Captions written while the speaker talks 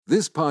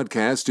This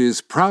podcast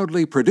is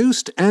proudly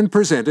produced and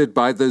presented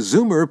by the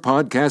Zoomer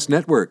Podcast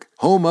Network,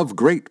 home of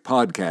great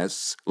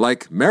podcasts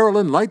like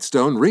Marilyn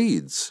Lightstone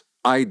Reads,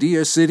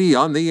 Idea City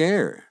on the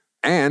Air,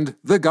 and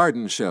The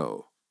Garden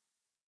Show.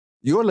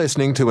 You're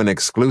listening to an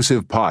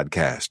exclusive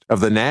podcast of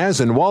the Naz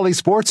and Wally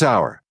Sports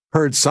Hour,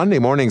 heard Sunday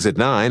mornings at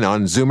 9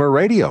 on Zoomer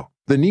Radio,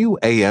 the new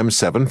AM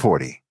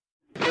 740.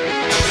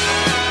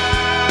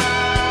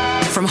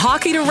 From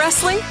hockey to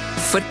wrestling,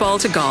 football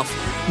to golf,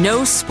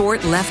 no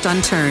sport left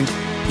unturned.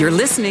 You're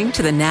listening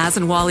to the Naz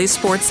and Wally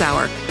Sports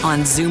Hour on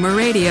Zoomer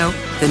Radio,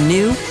 the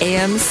new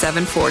AM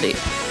 740.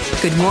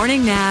 Good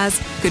morning,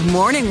 Naz. Good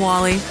morning,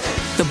 Wally.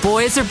 The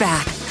boys are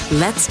back.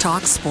 Let's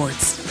talk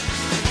sports.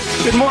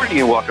 Good morning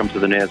and welcome to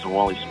the Naz and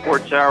Wally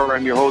Sports Hour.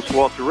 I'm your host,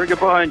 Walter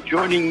Rigaba, and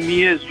joining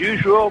me as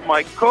usual,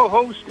 my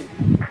co-host,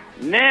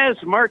 Naz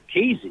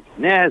Marchese.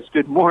 Naz,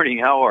 good morning.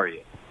 How are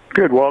you?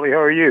 Good, Wally. How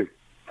are you?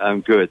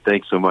 I'm good.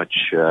 Thanks so much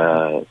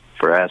for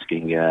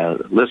asking.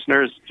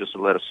 Listeners, just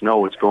to let us know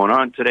what's going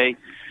on today.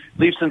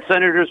 Leafs and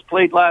Senators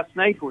played last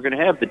night. We're going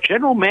to have the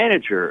general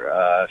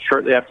manager,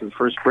 shortly after the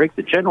first break,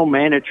 the general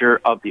manager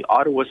of the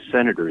Ottawa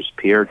Senators,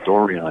 Pierre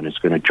Dorion, is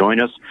going to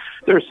join us.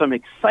 There are some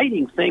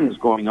exciting things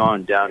going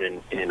on down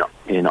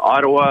in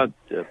Ottawa.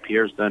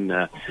 Pierre's done,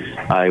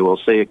 I will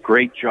say, a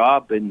great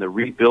job in the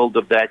rebuild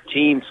of that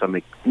team. Some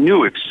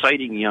new,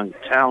 exciting young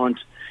talent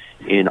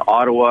in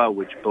Ottawa,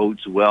 which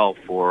bodes well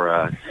for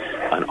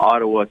an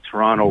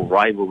Ottawa-Toronto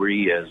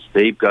rivalry, as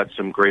they've got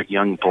some great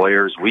young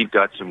players. We've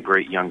got some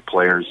great young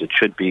players. It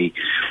should be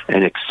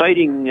an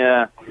exciting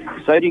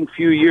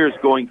few years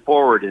going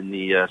forward in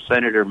the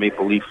Senator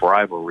Maple Leaf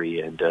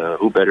rivalry, and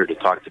who better to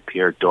talk to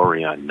Pierre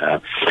Dorion.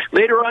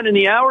 Later on in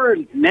the hour,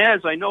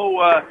 Naz, I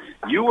know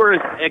you were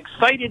as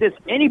excited as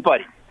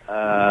anybody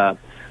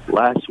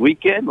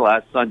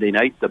last Sunday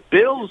night. The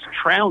Bills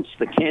trounced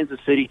the Kansas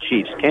City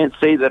Chiefs. Can't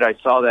say that I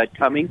saw that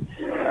coming.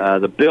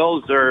 The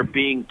Bills are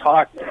being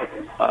talked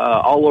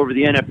all over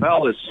the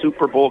NFL as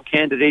Super Bowl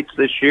candidates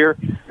this year.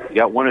 You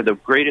got one of the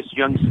greatest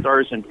young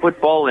stars in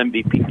football,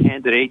 MVP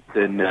candidate,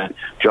 and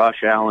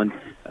Josh Allen.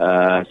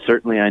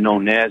 Certainly, I know,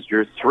 Naz,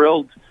 you're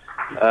thrilled,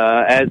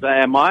 as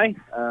am I.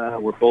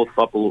 We're both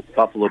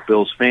Buffalo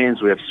Bills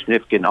fans. We have a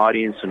significant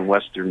audience in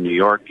Western New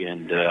York,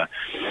 and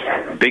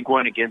big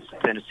one against the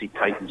Tennessee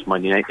Titans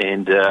Monday night.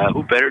 And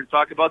who better to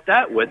talk about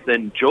that with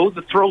than Joe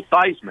the Throw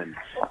Theismann?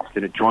 He's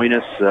going to join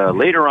us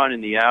later on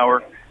in the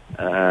hour.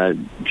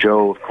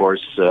 Joe, of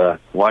course,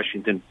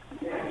 Washington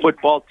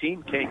football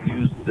team can't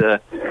use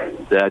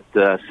that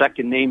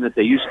second name that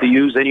they used to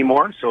use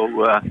anymore. So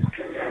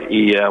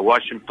the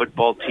Washington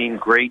football team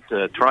great,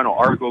 Toronto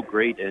Argo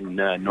great, and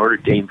Notre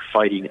Dame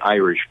Fighting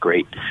Irish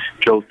great,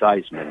 Joe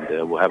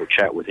Theismann. We'll have a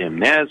chat with him.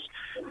 Naz,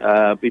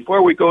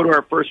 before we go to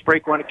our first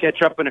break, I want to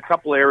catch up in a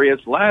couple areas.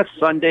 Last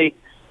Sunday,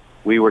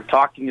 we were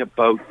talking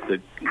about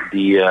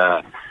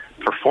the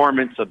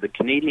performance of the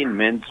Canadian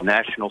men's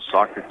national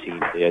soccer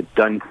team. They had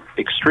done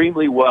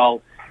extremely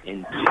well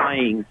in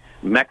tying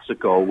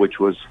Mexico, which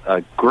was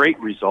a great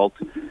result.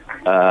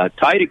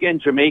 Tied again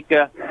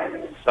Jamaica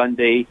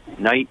Sunday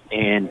night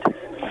and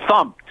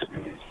thumped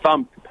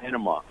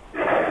Panama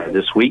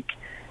this week.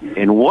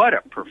 And what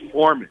a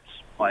performance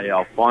by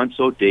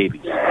Alphonso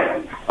Davies.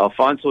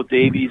 Alphonso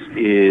Davies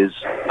is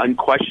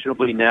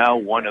unquestionably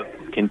now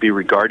can be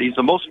regarded. He's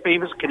the most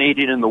famous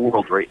Canadian in the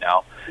world right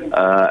now.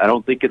 I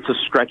don't think it's a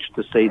stretch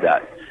to say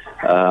that.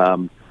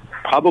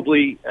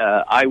 Probably,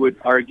 I would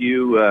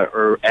argue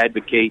or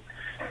advocate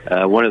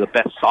one of the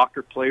best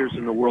soccer players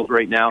in the world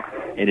right now,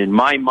 and in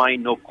my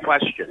mind, no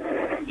question,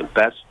 the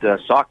best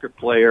soccer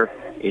player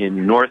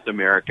in North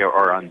America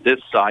or on this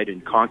side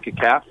in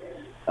CONCACAF.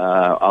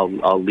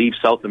 I'll leave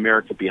South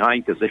America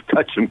behind because they've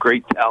got some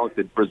great talent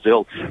in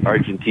Brazil,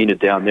 Argentina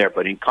down there,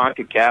 but in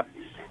CONCACAF,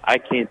 I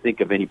can't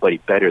think of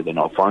anybody better than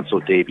Alphonso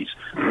Davies.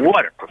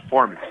 What a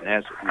performance,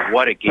 Naz.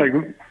 What a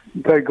game.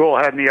 That goal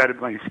had me out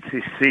of my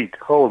seat.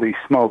 Holy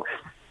smokes.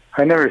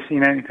 I've never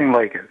seen anything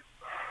like it.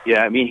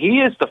 Yeah, I mean,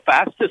 he is the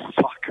fastest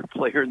soccer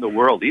player in the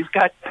world. He's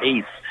got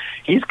pace.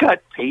 He's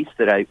got pace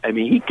that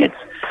he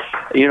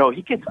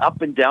gets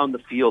up and down the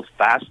field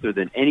faster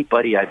than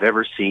anybody I've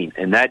ever seen.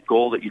 And that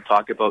goal that you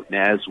talk about,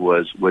 Naz,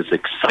 was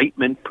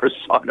excitement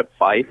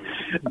personified.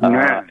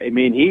 I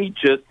mean, he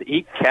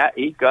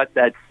got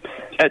that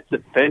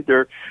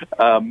defender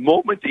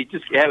moment. He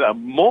just had a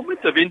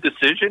moment of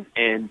indecision,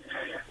 and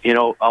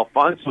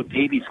Alphonso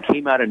Davies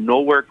came out of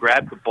nowhere,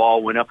 grabbed the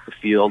ball, went up the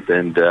field,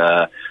 and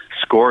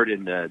scored.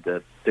 And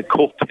the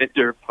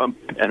goaltender from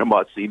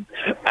Panama seemed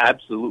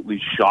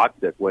absolutely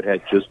shocked at what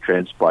had just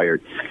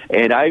transpired.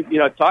 And I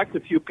talked to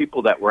a few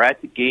people that were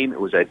at the game.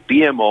 It was at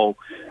BMO.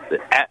 The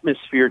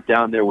atmosphere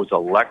down there was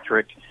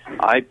electric.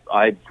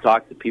 I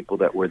talked to people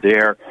that were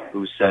there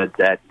who said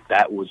that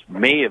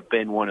may have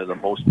been one of the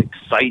most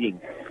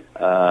exciting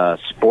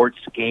sports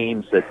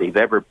games that they've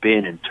ever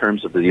been, in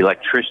terms of the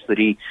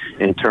electricity,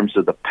 in terms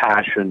of the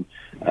passion.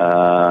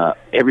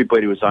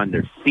 Everybody was on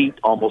their feet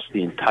almost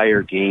the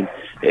entire game.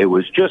 It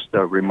was just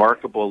a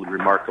remarkable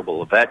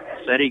event.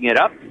 Setting it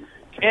up,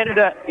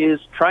 Canada is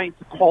trying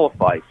to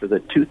qualify for the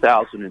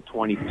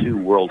 2022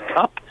 World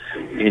Cup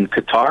in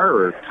Qatar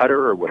or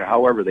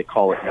however they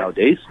call it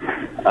nowadays.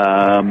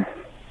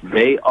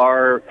 They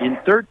are in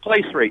third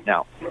place right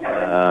now.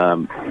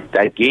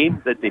 That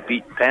game that they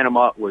beat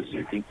Panama was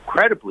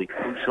incredibly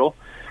crucial.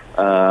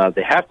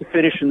 They have to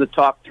finish in the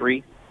top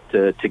three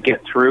to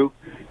get through.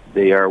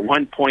 They are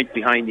 1 point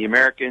behind the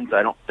Americans.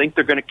 I don't think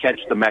they're going to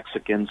catch the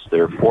Mexicans.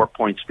 They're 4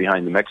 points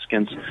behind the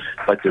Mexicans,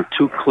 but they're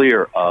too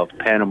clear of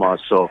Panama.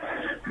 So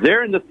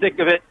they're in the thick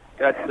of it.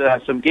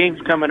 Got some games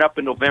coming up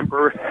in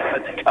November.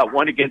 They got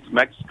one against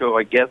Mexico,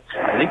 I guess.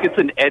 I think it's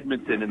in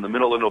Edmonton in the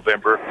middle of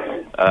November.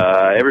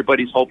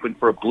 Everybody's hoping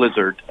for a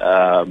blizzard,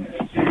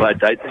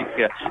 but I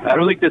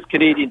don't think this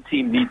Canadian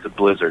team needs a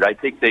blizzard. I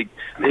think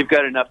they've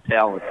got enough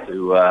talent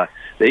to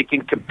they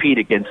can compete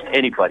against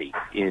anybody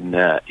in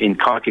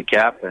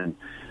CONCACAF, and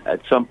at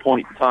some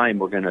point in time,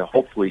 we're going to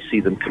hopefully see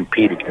them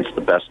compete against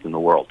the best in the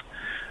world.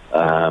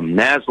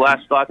 Naz,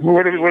 last thoughts?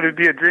 Would it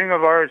be a dream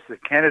of ours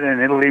that Canada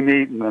and Italy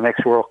meet in the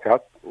next World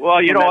Cup? Well,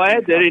 I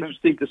had that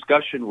interesting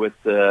discussion with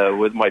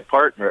my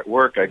partner at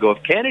work. I go,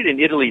 if Canada and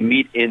Italy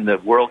meet in the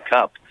World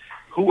Cup,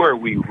 who are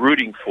we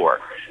rooting for?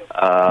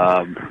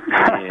 And,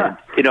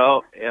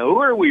 who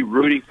are we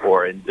rooting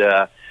for? And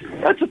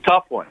that's a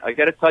tough one. I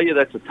got to tell you,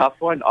 that's a tough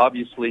one.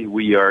 Obviously,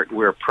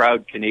 we're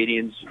proud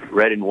Canadians,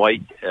 red and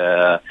white.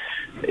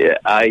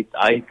 I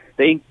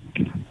think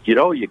you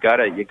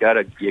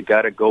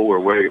gotta go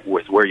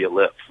where you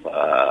live.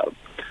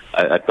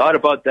 I thought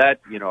about that.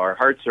 Our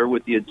hearts are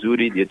with the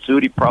Azzurri. The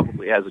Azzurri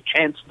probably has a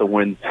chance to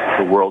win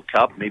the World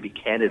Cup. Maybe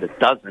Canada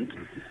doesn't,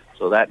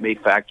 so that may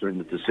factor in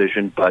the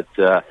decision. But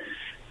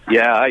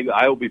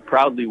I will be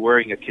proudly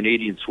wearing a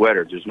Canadian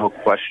sweater. There's no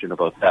question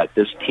about that.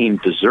 This team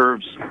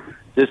deserves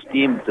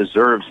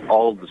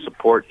all the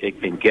support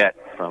it can get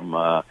from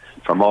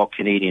all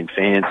Canadian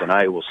fans, and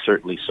I will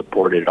certainly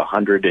support it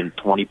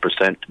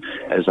 120%,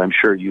 as I'm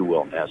sure you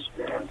will, Ness.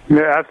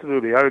 Yeah,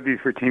 absolutely. I would be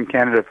for Team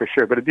Canada for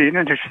sure, but it'd be an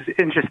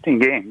interesting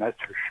game, that's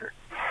for sure.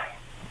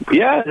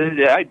 Yeah,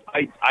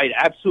 I'd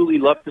absolutely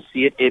love to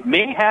see it. It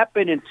may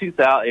happen in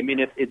 2000. I mean,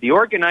 if the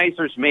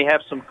organizers may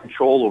have some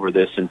control over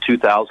this in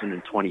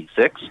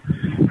 2026,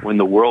 when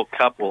the World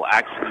Cup will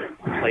actually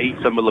play.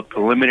 Some of the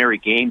preliminary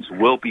games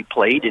will be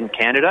played in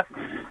Canada,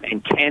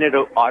 and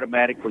Canada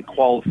automatically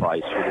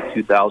qualifies for the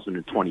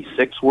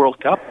 2026 World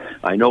Cup.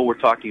 I know we're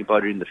talking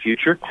about it in the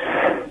future,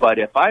 but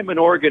if I'm an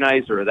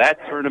organizer of that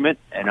tournament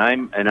and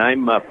I'm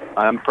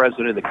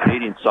president of the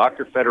Canadian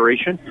Soccer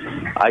Federation,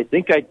 I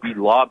think I'd be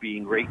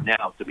lobbying right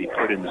now to be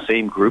put in the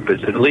same group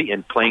as Italy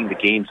and playing the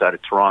games out of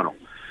Toronto.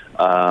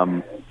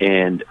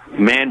 And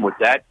man, would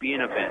that be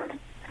an event?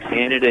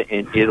 Canada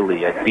and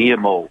Italy at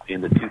BMO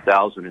in the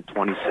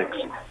 2026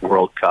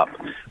 World Cup.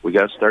 We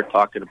got to start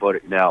talking about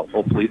it now.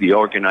 Hopefully the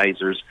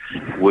organizers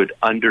would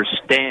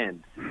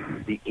understand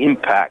the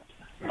impact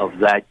of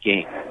that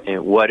game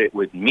and what it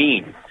would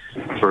mean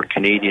for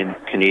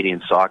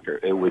Canadian soccer.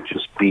 It would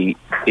just be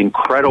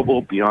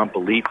incredible beyond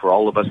belief for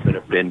all of us that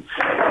have been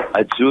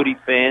Azzurri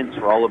fans,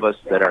 for all of us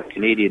that are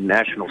Canadian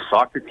national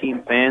soccer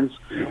team fans,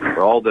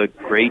 for all the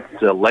great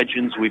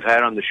legends we've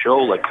had on the show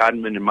like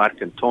Cadman and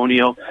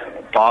Marcantonio,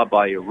 Bob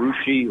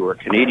Iarusci, who are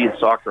Canadian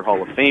Soccer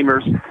Hall of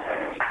Famers,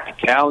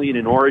 Italian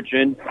in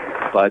origin,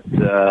 but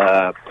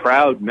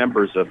proud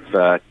members of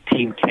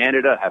Team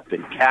Canada, have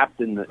been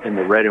capped in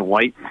the red and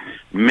white.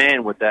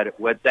 Man, what that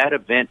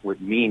event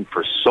would mean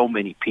for so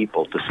many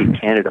people to see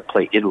Canada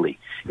play Italy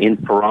in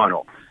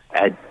Toronto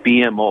at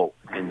BMO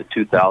in the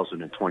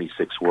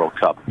 2026 World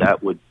Cup.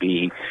 That would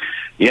be,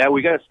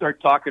 we got to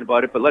start talking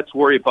about it, but let's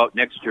worry about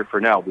next year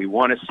for now. We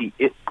want to see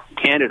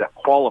Canada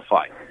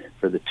qualify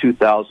for the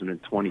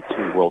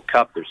 2022 World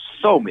Cup. There's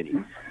so many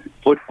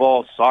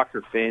football,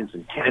 soccer fans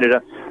in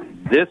Canada.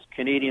 This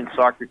Canadian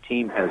soccer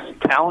team has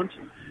talent.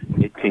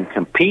 It can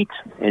compete,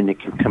 and it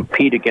can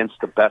compete against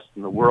the best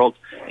in the world.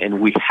 And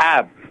we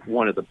have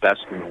one of the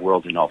best in the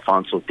world in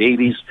Alphonso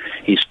Davies.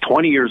 He's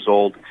 20 years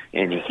old,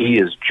 and he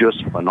is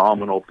just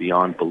phenomenal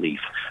beyond belief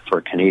for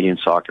a Canadian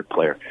soccer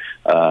player.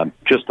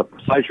 Just a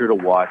pleasure to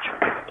watch.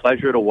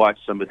 Pleasure to watch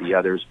some of the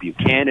others.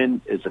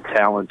 Buchanan is a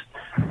talent.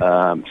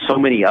 So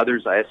many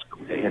others.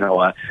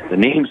 The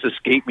names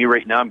escape me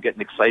right now. I'm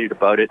getting excited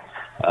about it.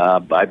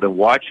 I've been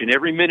watching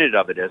every minute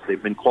of it as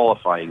they've been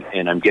qualifying,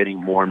 and I'm getting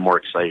more and more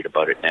excited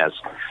about it. As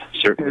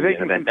certainly they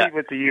can compete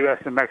with the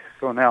U.S. and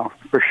Mexico now,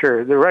 for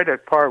sure. They're right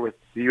at par with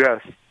the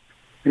U.S.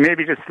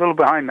 Maybe just a little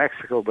behind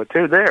Mexico, but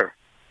they're there.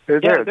 They're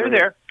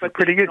there. But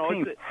pretty good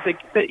team.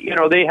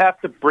 They have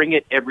to bring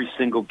it every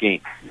single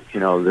game.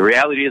 The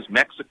reality is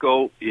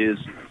Mexico is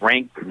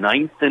ranked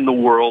 9th in the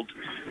world.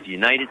 The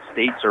United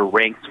States are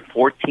ranked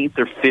 14th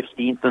or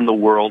 15th in the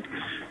world.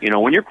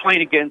 When you're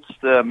playing against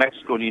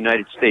Mexico and the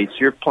United States,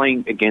 you're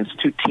playing against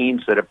two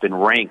teams that have been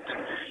ranked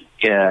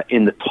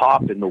in the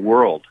top in the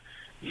world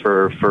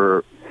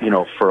for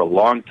a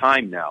long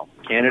time now.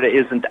 Canada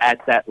isn't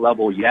at that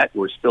level yet.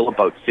 We're still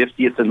about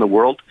 50th in the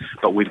world,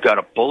 but we've got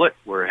a bullet.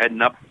 We're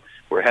heading up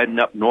We're heading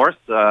up north,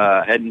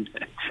 heading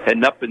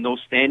up in those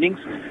standings.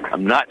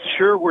 I'm not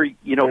sure we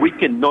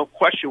can, no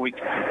question, we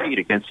can compete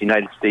against the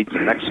United States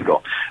and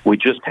Mexico. We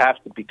just have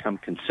to become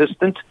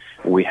consistent.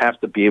 We have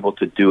to be able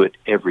to do it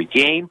every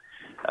game.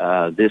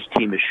 This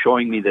team is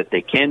showing me that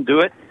they can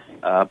do it,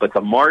 but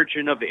the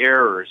margin of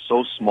error is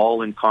so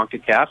small in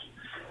CONCACAF.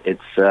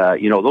 It's,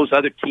 those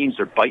other teams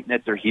are biting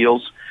at their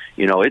heels.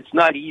 It's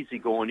not easy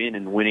going in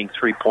and winning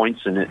 3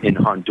 points in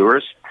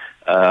Honduras,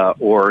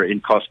 or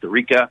in Costa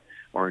Rica,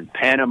 or in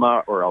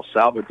Panama, or El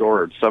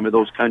Salvador, or some of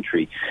those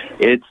countries.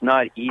 It's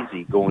not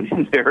easy going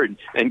in there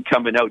and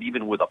coming out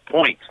even with a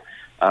point.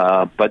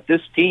 But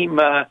this team,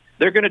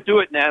 they're going to do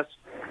it, Naz.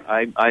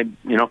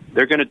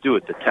 They're going to do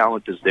it. The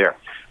talent is there.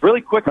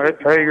 Really quick. I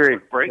agree.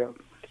 Break. Yeah.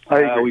 I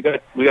agree.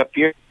 We got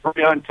Pierre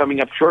Dorion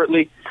coming up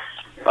shortly.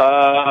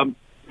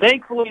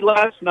 Thankfully,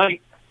 last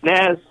night,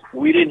 Naz,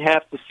 we didn't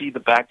have to see the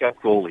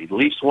backup goalie. The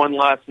Leafs won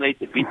last night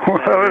to beat the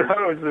Senators.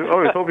 I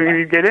was hoping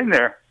you'd get in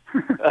there.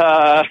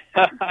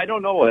 I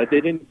don't know.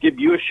 They didn't give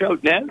you a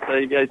shout, Naz.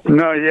 Backup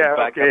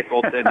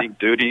goaltending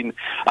duty.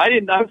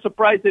 I'm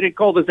surprised they didn't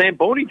call the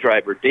Zamboni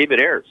driver,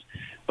 David Ayres.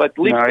 But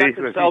Leafs he's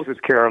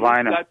with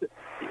Carolina.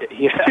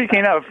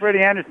 Speaking of,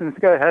 Freddie Anderson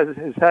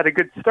has had a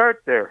good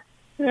start there.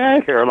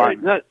 Yeah,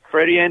 Carolina.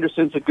 Freddie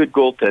Anderson's a good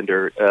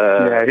goaltender.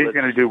 He's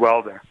going to do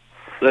well there.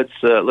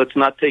 Let's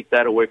not take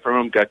that away from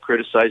him. Got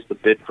criticized a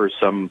bit for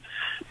some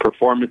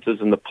performances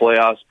in the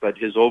playoffs, but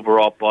his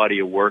overall body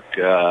of work,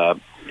 he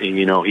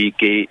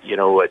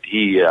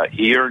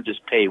earned his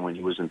pay when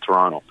he was in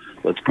Toronto.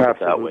 Let's put it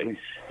that way.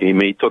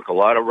 He took a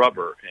lot of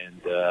rubber,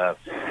 and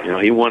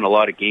he won a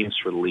lot of games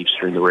for the Leafs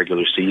during the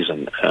regular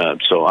season.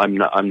 So I'm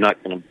not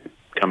going to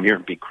come here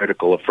and be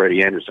critical of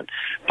Freddie Anderson.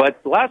 But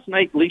last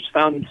night, Leafs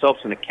found themselves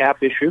in a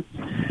cap issue.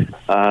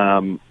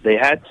 They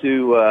had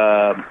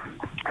to.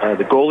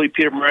 The goalie,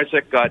 Peter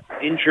Mrazek, got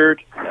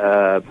injured.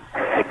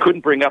 They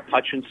couldn't bring up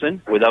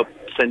Hutchinson without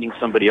sending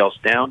somebody else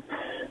down.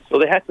 So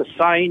they had to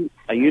sign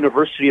a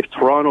University of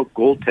Toronto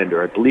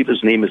goaltender. I believe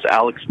his name is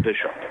Alex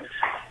Bishop.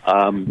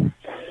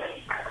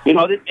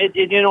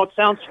 It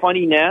sounds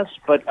funny, Naz,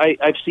 but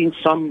I've seen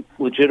some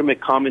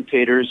legitimate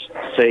commentators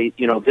say,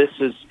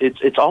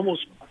 it's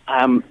almost,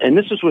 and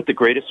this is with the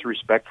greatest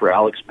respect for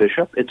Alex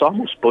Bishop, it's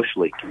almost Bush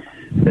League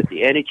that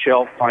the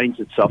NHL finds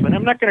itself. And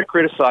I'm not going to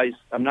criticize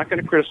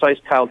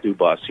Kyle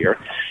Dubas here.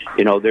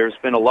 There's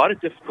been a lot of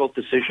difficult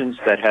decisions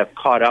that have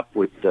caught up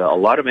with a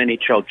lot of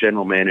NHL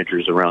general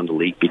managers around the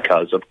league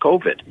because of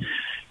COVID.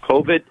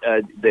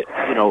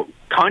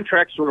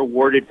 Contracts were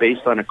awarded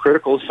based on a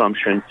critical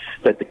assumption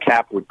that the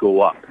cap would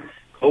go up.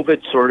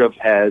 COVID sort of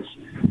has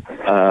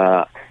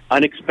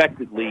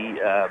unexpectedly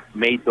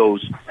made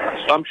those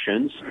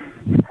assumptions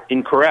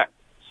incorrect.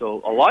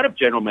 So a lot of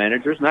general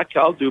managers, not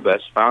Kyle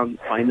Dubas, find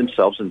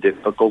themselves in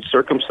difficult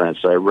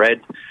circumstances. I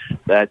read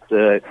that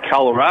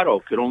Colorado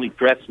could only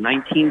dress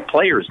 19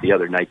 players the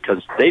other night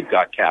because they've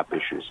got cap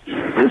issues.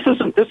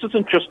 This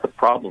isn't just a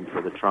problem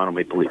for the Toronto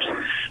Maple Leafs,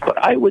 but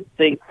I would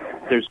think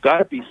there's got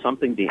to be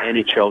something the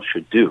NHL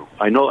should do.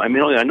 I know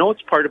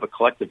it's part of a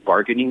collective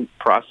bargaining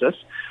process,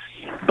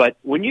 but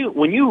when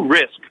you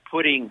risk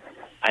putting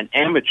an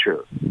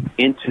amateur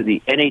into the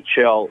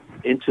NHL,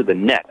 into the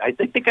net, I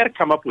think they got to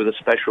come up with a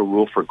special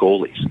rule for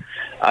goalies.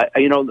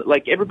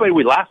 Like everybody,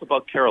 we laugh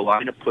about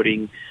Carolina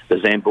putting the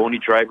Zamboni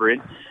driver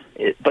in,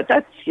 but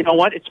that's,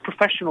 it's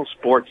professional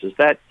sports. Is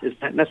that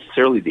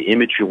necessarily the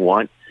image you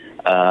want?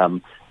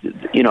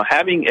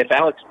 If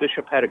Alex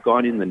Bishop had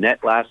gone in the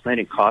net last night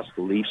and cost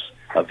the Leafs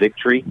a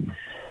victory,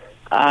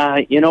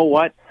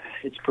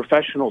 it's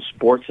professional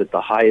sports at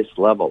the highest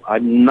level.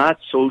 I'm not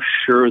so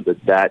sure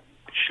that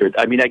should.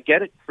 I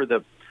get it for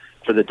the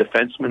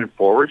defensemen and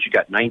forwards. You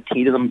got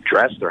 19 of them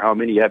dressed, or how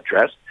many you have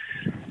dressed.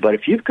 But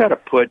if you've got to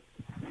put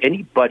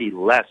anybody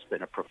less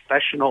than a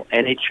professional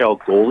NHL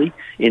goalie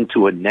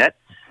into a net,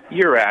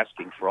 you're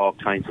asking for all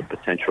kinds of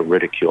potential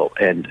ridicule.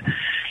 And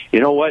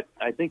you know what?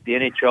 I think the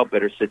NHL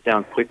better sit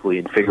down quickly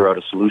and figure out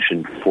a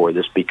solution for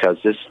this, because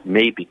this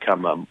may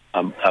become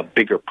a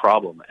bigger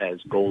problem as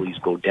goalies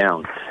go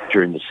down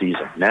during the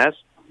season. Naz?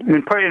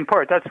 In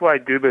part, that's why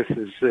Dubas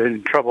is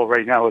in trouble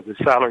right now with the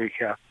salary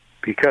cap,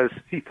 because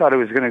he thought it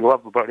was going to go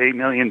up about $8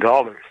 million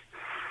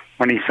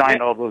when he signed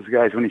all those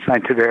guys, when he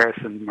signed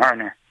Tavares and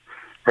Marner,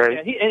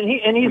 right? Yeah,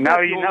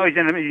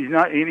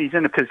 he's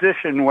in a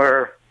position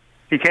where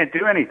he can't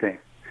do anything,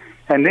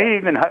 and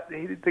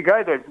the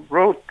guy that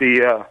wrote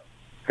the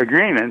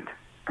agreement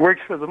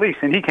works for the Leafs,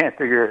 and he can't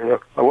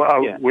figure a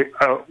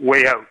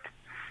way out.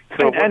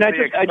 So,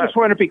 I just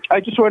want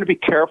to be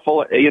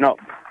careful,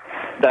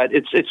 that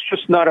it's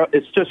just not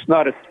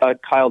a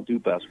Kyle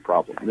Dubas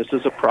problem. This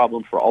is a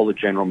problem for all the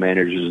general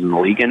managers in the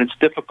league, and it's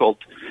difficult.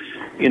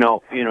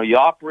 You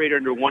operate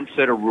under one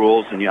set of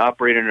rules and you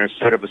operate under a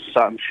set of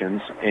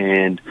assumptions,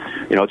 and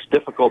it's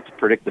difficult to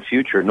predict the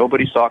future.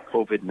 Nobody saw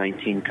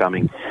COVID-19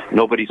 coming.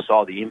 Nobody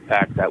saw the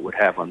impact that would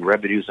have on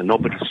revenues, and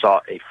nobody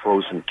saw a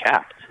frozen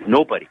cap.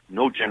 Nobody,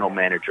 no general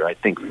manager, I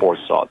think,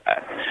 foresaw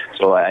that.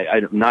 So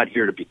I'm not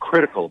here to be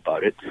critical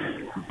about it,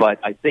 but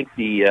I think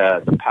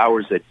the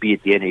powers that be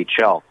at the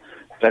NHL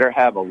better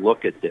have a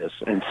look at this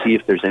and see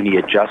if there's any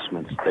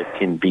adjustments that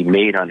can be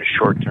made on a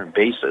short-term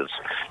basis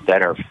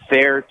that are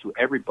fair to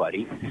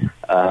everybody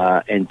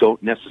and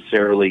don't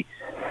necessarily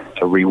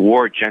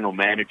reward general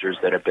managers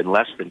that have been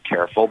less than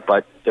careful,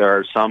 but there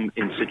are some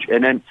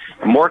and then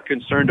I'm more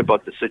concerned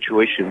about the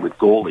situation with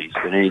goalies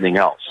than anything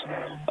else.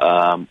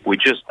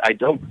 I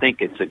don't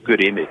think it's a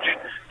good image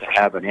to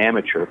have an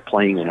amateur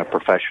playing in a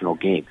professional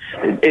game.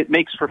 It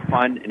makes for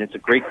fun, and it's a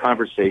great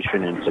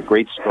conversation, and it's a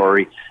great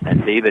story,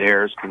 and David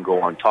Ayres can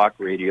go on talk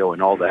radio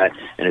and all that,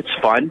 and it's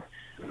fun.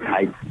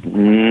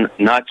 I'm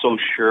not so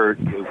sure,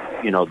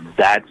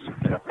 that's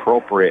an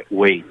appropriate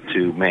way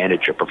to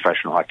manage a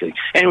professional hockey league.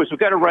 Anyways, we've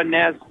got to run,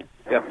 Naz.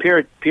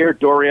 Pierre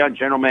Dorion,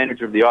 general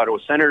manager of the Ottawa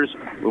Senators.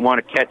 We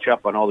want to catch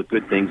up on all the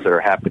good things that are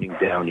happening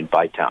down in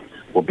Bytown.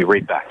 We'll be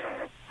right back.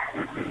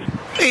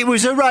 It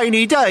was a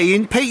rainy day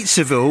in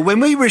Pizzaville when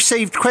we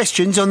received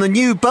questions on the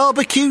new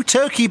barbecue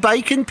turkey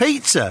bacon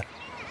pizza.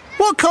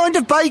 What kind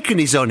of bacon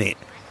is on it?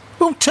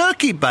 Well,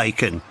 turkey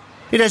bacon.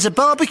 It has a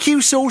barbecue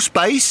sauce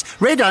base,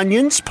 red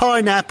onions,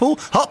 pineapple,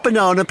 hot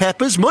banana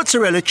peppers,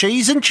 mozzarella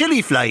cheese and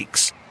chili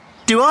flakes.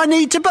 Do I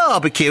need to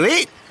barbecue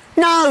it?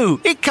 No,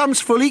 it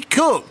comes fully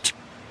cooked.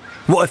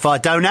 What if I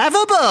don't have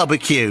a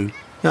barbecue?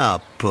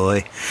 Oh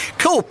boy.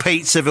 Call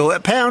Pizzaville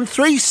at pound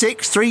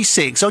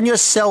 3636 on your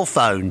cell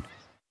phone.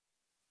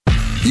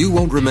 You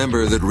won't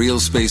remember that Real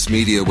Space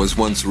Media was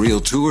once Real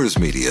Tours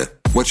Media.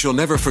 What you'll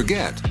never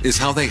forget is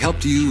how they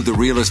helped you, the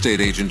real estate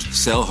agent,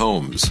 sell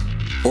homes.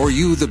 Or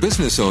you, the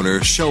business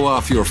owner, show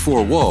off your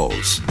four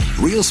walls.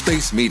 Real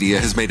Space Media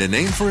has made a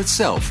name for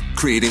itself,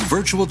 creating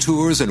virtual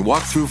tours and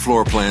walk-through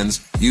floor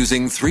plans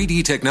using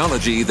 3D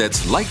technology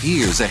that's light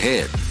years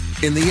ahead.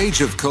 In the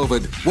age of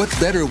COVID, what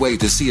better way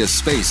to see a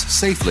space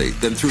safely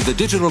than through the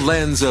digital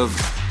lens of,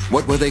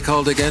 what were they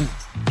called again?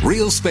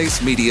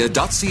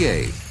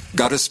 realspacemedia.ca.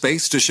 Got a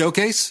space to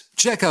showcase?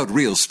 Check out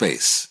Real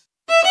Space.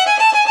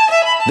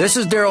 This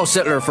is Daryl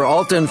Sittler for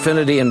Alta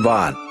Infinity in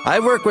Vaughan.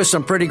 I've worked with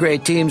some pretty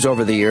great teams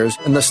over the years,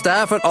 and the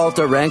staff at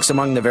Alta ranks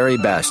among the very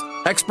best.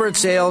 Expert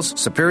sales,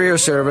 superior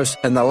service,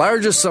 and the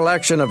largest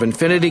selection of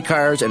Infinity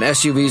cars and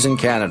SUVs in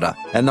Canada,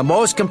 and the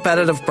most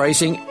competitive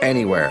pricing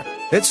anywhere.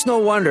 It's no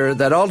wonder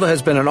that Alta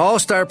has been an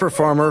all-star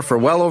performer for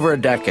well over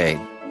a decade.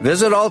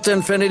 Visit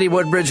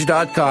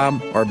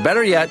AltaInfinityWoodbridge.com, or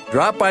better yet,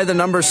 drop by the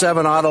number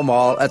 7 Auto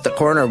Mall at the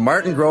corner of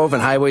Martin Grove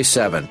and Highway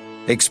 7.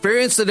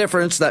 Experience the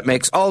difference that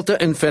makes Alta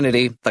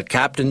Infinity the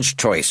captain's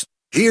choice.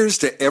 Here's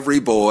to every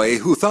boy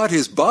who thought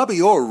his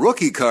Bobby Orr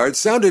rookie card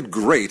sounded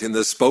great in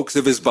the spokes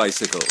of his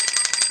bicycle.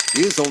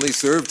 His only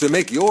served to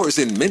make yours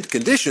in mint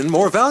condition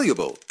more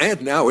valuable.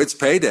 And now it's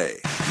payday.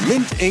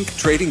 Mint Inc.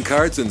 Trading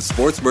Cards and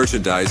Sports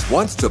Merchandise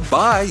wants to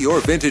buy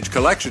your vintage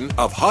collection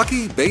of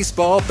hockey,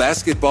 baseball,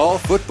 basketball,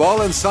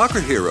 football, and soccer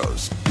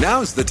heroes.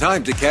 Now's the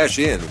time to cash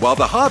in while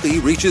the hobby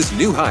reaches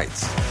new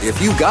heights.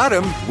 If you got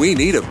them, we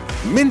need them.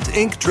 Mint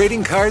Inc.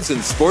 Trading Cards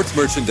and Sports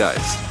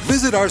Merchandise.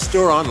 Visit our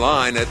store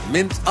online at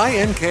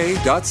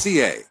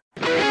mintink.ca.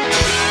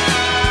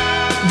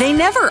 They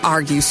never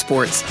argue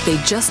sports. They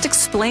just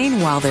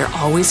explain while they're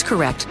always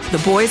correct. The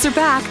boys are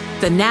back.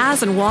 The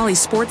Naz and Wally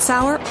Sports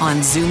Hour on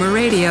Zoomer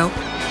Radio.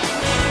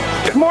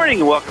 Good morning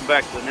and welcome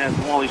back to the Naz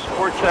and Wally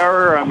Sports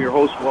Hour. I'm your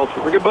host,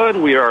 Walter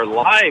Rigabud. We are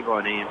live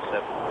on AM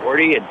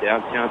 740 in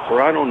downtown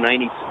Toronto,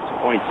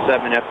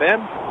 96.7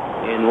 FM,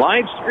 and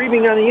live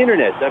streaming on the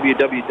internet,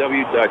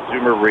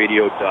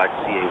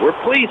 www.zoomerradio.ca.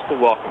 We're pleased to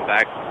welcome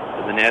back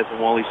to the Naz and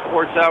Wally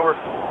Sports Hour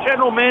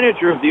General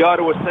Manager of the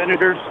Ottawa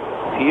Senators,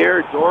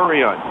 Pierre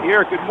Dorion.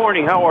 Pierre, good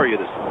morning. How are you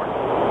this morning?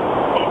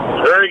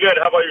 Very good.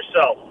 How about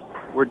yourself?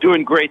 We're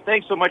doing great.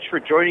 Thanks so much for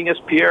joining us,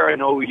 Pierre. I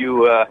know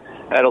you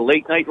had a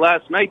late night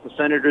last night. The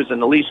Senators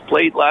and the Leafs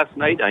played last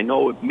night. I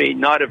know it may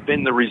not have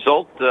been the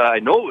result. I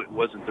know it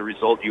wasn't the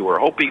result you were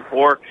hoping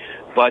for,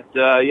 but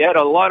you had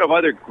a lot of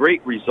other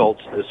great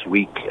results this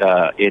week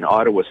in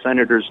Ottawa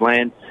Senators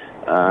land.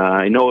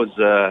 I know as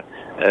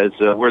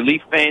we're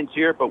Leaf fans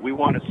here, but we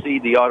want to see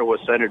the Ottawa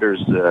Senators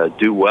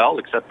do well,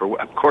 except for,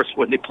 of course,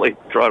 when they play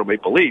Toronto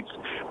Maple Leafs.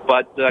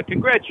 But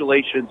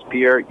congratulations,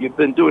 Pierre. You've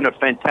been doing a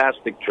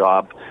fantastic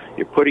job.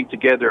 You're putting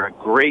together a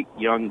great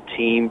young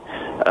team.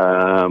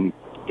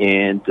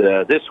 And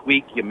this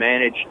week you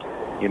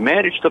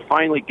managed to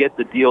finally get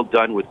the deal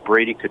done with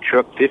Brady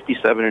Tkachuk,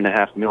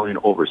 $57.5 million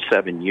over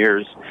 7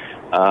 years.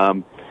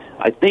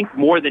 I think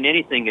more than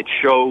anything, it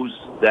shows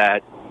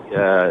that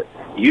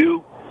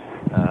you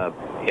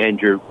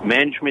and your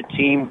management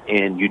team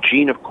and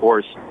Eugene, of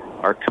course,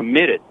 are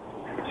committed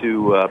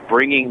to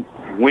bringing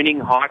winning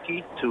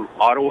hockey to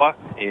Ottawa,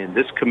 and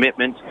this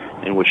commitment,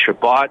 and with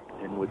Shabbat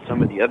and with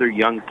some of the other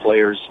young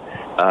players,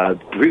 the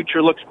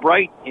future looks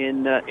bright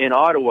in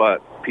Ottawa,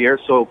 Pierre.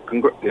 So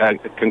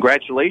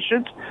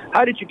congratulations.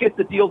 How did you get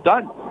the deal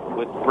done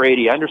with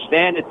Brady? I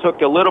understand it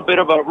took a little bit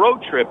of a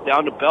road trip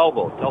down to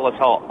Belleville. Tell us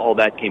how all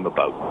that came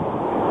about.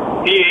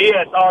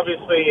 Yes,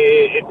 obviously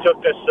it took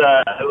us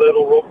a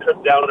little road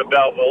trip down to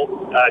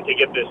Belleville to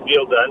get this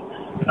deal done.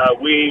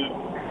 We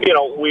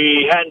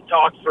hadn't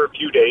talked for a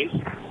few days,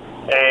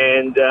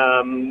 And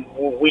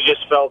we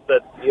just felt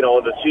that,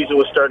 the season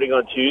was starting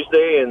on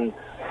Tuesday, and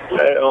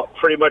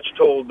pretty much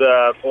phoned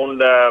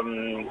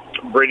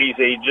Brady's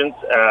agent,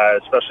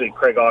 especially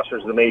Craig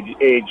Oster's the main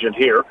agent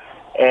here,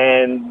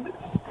 and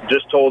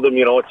just told him,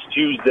 it's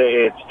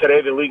Tuesday, it's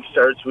today the league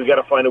starts, we got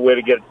to find a way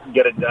to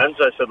get it done.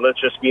 So I said, let's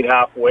just meet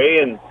halfway,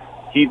 and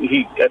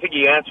I think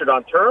he answered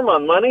on term,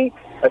 on money.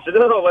 I said,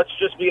 no, let's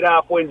just meet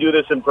halfway and do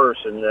this in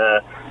person.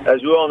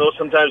 As we all know,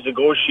 sometimes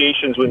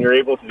negotiations, when you're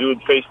able to do it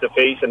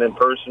face-to-face and in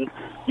person,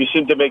 you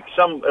seem to make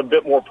a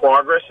bit more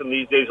progress. And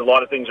these days, a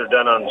lot of things are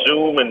done on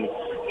Zoom and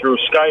through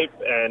Skype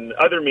and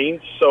other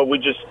means. So we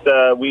just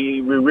we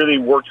really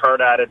worked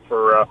hard at it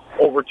for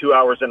over 2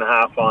 hours and a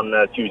half on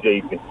Tuesday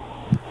evening.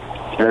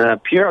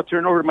 Pierre, I'll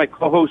turn over to my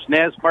co-host,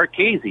 Naz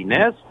Marchese.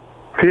 Naz?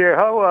 Pierre,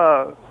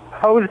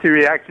 how was the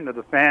reaction of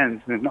the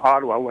fans in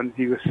Ottawa when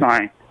he was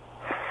signed?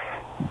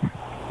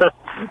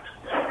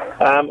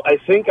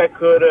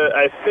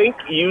 I think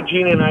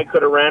Eugene and I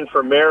could have ran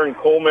for mayor and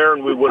co-mayor,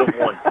 and we would have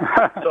won.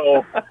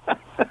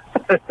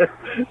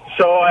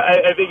 So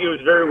I think it was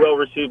very well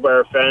received by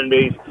our fan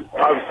base.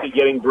 Obviously,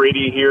 getting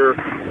Brady here,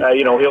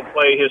 he'll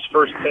play his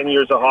first 10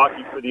 years of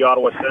hockey for the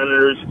Ottawa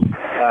Senators.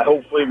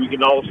 Hopefully, we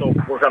can also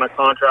work on a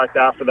contract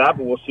after that,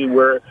 but we'll see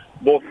where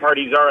both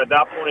parties are at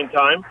that point in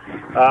time.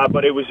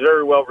 But it was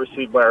very well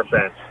received by our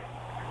fans.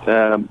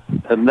 And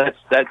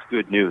that's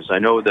good news. I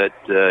know that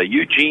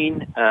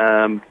Eugene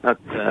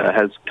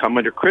has come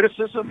under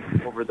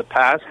criticism over the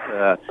past.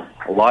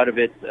 A lot of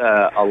it,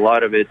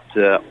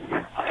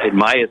 in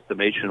my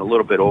estimation, a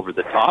little bit over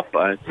the top.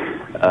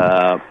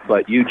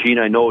 But Eugene,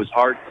 I know his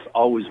heart's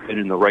always been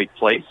in the right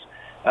place.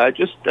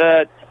 Just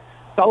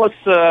tell us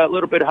a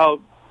little bit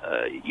how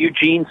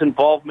Eugene's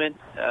involvement,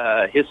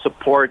 his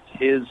support,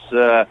 his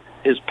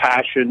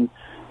passion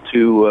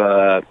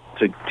to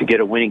get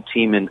a winning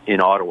team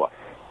in Ottawa.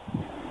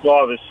 Well,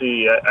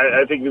 obviously,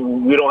 I think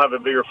we don't have a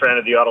bigger fan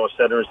of the Ottawa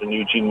Senators than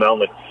Eugene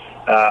Melnyk.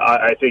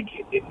 I think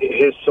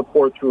his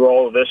support through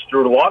all of this,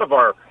 through a lot of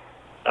our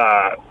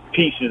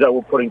pieces that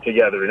we're putting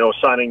together,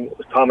 signing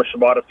Thomas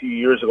Chabot a few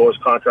years ago, his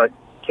contract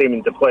came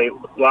into play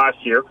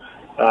last year,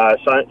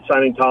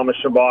 signing Thomas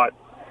Chabot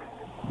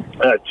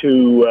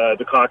to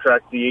the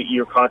contract, the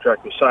 8-year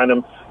contract, we signed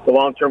him. The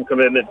long-term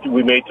commitment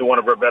we made to one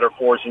of our better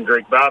forwards in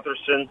Drake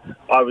Batherson.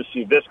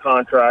 Obviously, this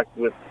contract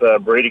with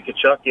Brady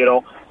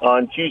Tkachuk,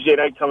 on Tuesday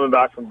night coming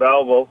back from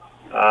Belleville,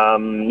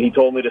 he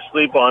told me to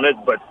sleep on it,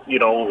 but,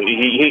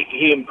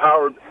 he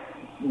empowered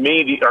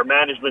me, our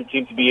management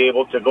team, to be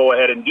able to go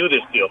ahead and do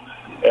this deal.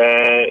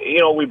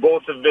 We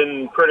both have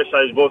been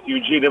criticized, both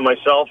Eugene and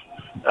myself,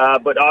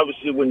 but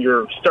obviously when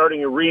you're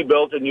starting a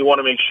rebuild and you want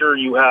to make sure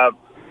you have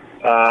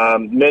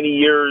many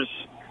years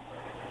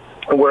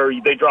where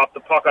they drop the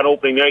puck on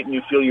opening night and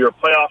you feel you're a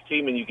playoff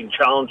team and you can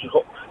challenge,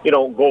 go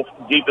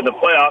deep in the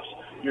playoffs,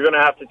 you're going to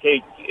have to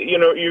take,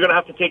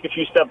 a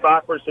few steps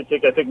backwards to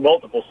take, I think,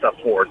 multiple steps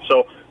forward.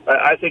 So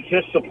I think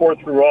his support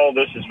through all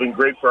this has been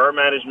great for our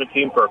management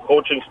team, for our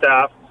coaching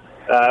staff.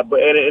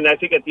 But I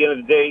think at the end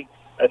of the day,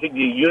 I think the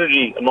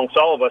unity amongst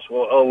all of us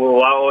will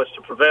allow us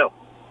to prevail.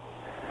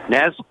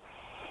 Naz?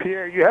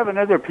 Pierre, you have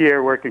another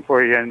Pierre working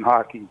for you in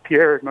hockey,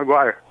 Pierre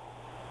McGuire.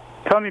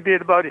 Tell me a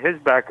bit about his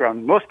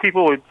background. Most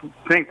people would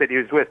think that he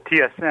was with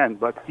TSN,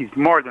 but he's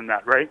more than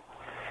that, right?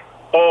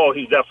 Oh,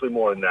 he's definitely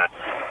more than that.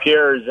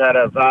 Pierre's had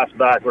a vast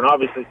background.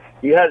 Obviously,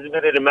 he hasn't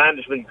been in a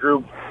management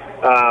group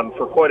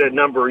for quite a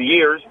number of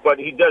years, but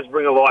he does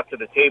bring a lot to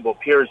the table.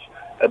 Pierre's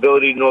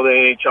ability to know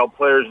the NHL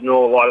players,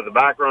 know a lot of the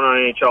background on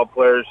NHL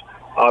players.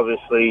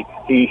 Obviously,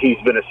 he's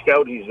been a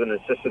scout, he's been an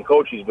assistant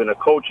coach, he's been a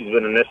coach, he's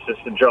been an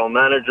assistant general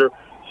manager.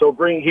 So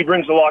he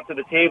brings a lot to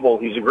the table.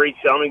 He's a great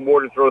sounding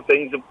board to throw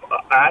things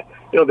at.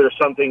 There's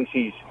some things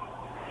he's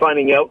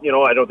finding out.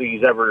 I don't think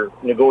he's ever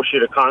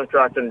negotiated a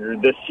contract under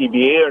this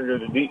CBA, under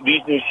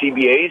these new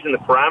CBAs and the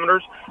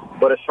parameters.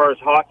 But as far as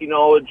hockey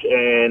knowledge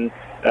and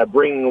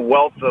bringing a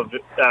wealth of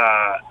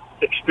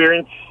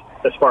experience,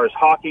 as far as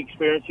hockey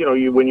experience,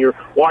 when you're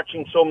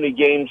watching so many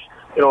games,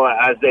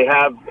 as they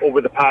have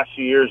over the past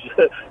few years,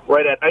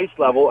 right at ice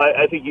level,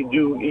 I think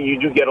you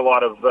do get a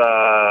lot of.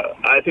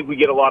 I think we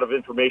get a lot of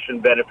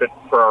information benefit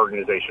for our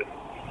organization.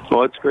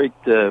 Well, it's great,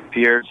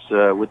 Pierre's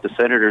with the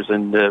Senators,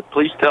 and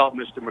please tell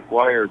Mr.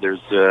 McGuire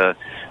there's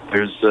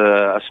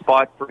a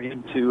spot for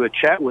him to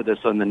chat with us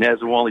on the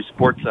Naz and Wally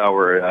Sports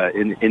Hour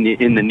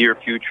in the near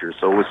future.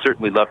 So we'd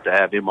certainly love to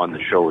have him on the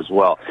show as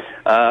well.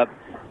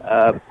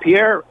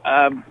 Pierre,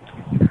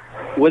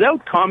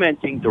 without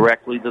commenting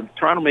directly, the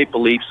Toronto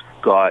Maple Leafs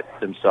got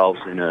themselves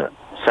in a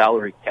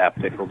salary cap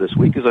pickle this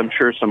week, as I'm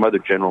sure some other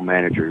general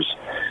managers.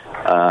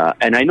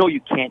 And I know you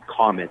can't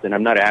comment, and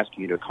I'm not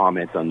asking you to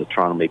comment on the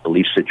Toronto Maple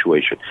Leafs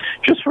situation.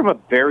 Just from a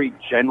very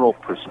general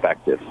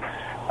perspective,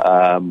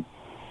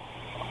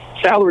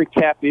 salary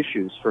cap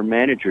issues for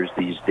managers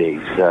these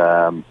days.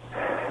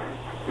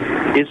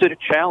 Is it a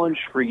challenge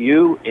for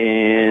you?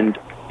 And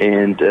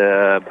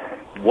how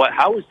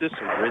has this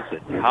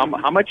arisen?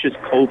 How much has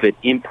COVID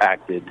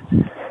impacted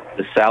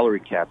the salary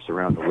caps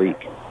around the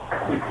league?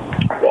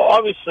 Well,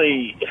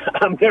 obviously,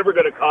 I'm never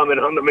going to comment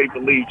on the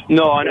Maple Leafs.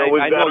 No, I know you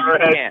can't.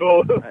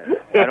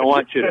 I don't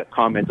want you to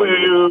comment on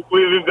it.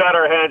 We've got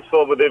our hands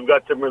full, but they've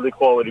got some really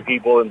quality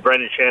people, and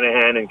Brendan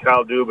Shanahan and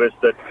Kyle Dubas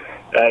that,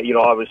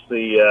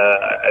 obviously,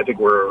 I think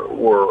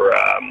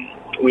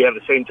we have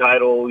the same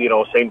title,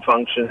 same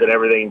functions and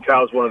everything.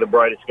 Kyle's one of the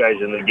brightest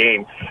guys in the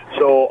game.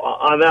 So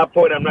on that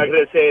point, I'm not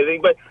going to say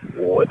anything. But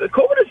the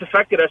COVID has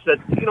affected us. That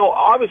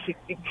obviously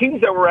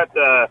teams that were at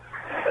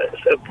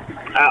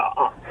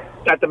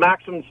the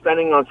maximum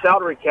spending on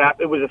salary cap,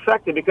 it was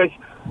affected because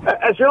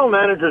as general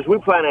managers, we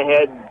plan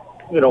ahead,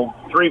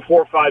 3,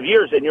 4, 5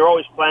 years, and you're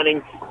always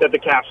planning that the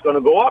cap's going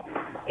to go up.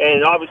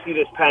 And obviously,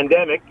 this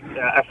pandemic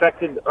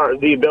affected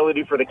the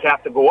ability for the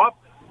cap to go up.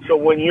 So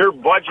when you're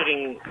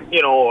budgeting,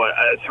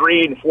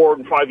 3 and 4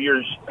 and 5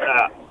 years,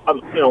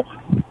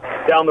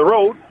 down the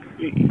road,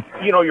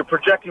 you're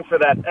projecting for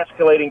that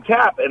escalating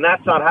cap, and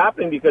that's not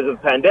happening because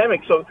of the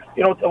pandemic. So,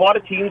 a lot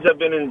of teams have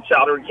been in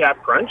salary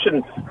cap crunch,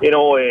 and,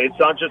 it's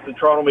not just the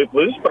Toronto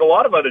Maple Leafs, but a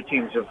lot of other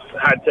teams have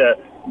had to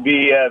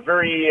be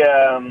very,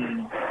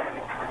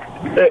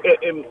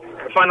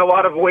 find a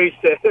lot of ways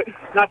to,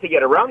 not to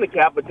get around the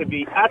cap, but to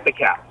be at the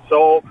cap.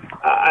 So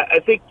I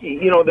think,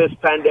 this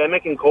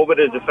pandemic and COVID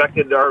has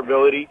affected our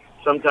ability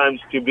sometimes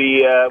to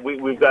be,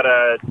 we've got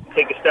to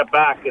take a step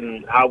back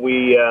in how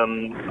we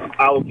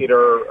allocate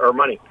our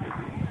money.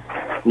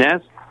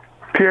 Naz?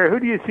 Pierre, who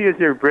do you see as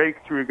your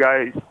breakthrough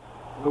guys?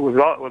 With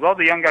all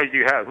the young guys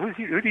you have,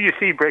 who do you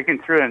see breaking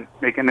through and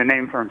making a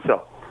name for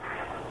himself?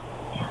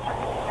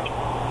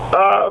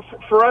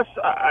 For us,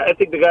 I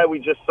think the guy we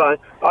just signed,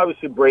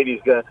 obviously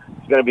Brady's going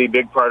to be a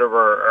big part of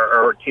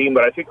our team,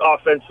 but I think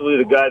offensively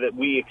the guy that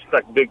we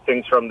expect big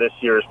things from this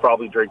year is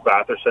probably Drake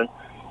Batherson.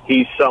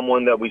 He's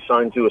someone that we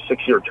signed to a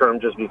 6-year term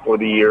just before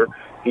the year.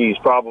 He's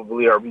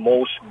probably our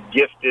most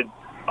gifted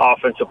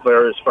offensive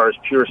player as far as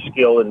pure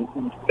skill and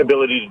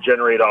ability to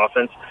generate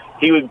offense.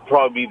 He would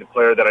probably be the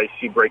player that I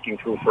see breaking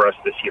through for us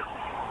this year.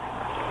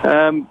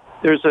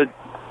 There's a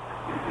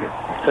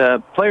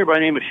player by the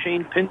name of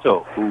Shane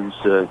Pinto who's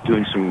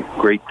doing some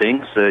great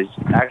things. He's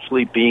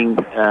actually being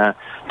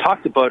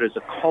talked about as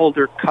a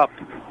Calder Cup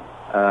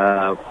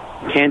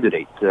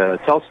candidate.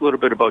 Tell us a little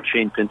bit about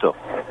Shane Pinto.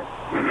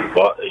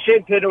 Well,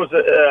 Shane Pinto was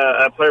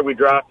a player we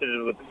drafted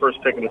with the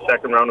first pick in the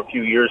second round a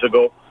few years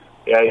ago.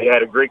 Yeah, he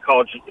had a great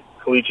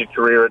collegiate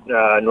career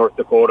at North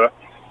Dakota.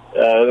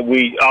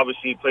 We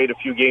obviously played a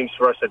few games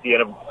for us at the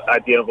end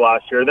of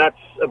last year, and that's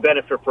a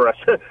benefit for us.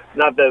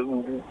 Not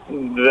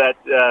that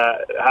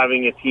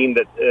having a team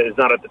that is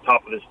not at the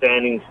top of the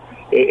standings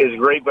is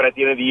great, but at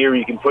the end of the year,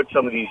 you can put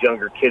some of these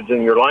younger kids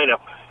in your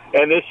lineup.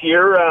 And this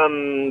year,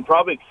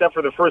 probably except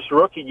for the first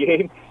rookie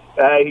game,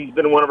 he's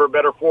been one of our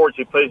better forwards.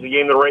 He plays the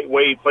game the right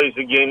way. He plays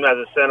the game as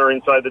a center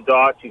inside the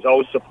dots. He's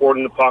always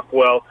supporting the puck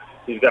well.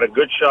 He's got a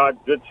good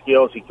shot, good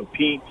skills. He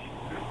competes.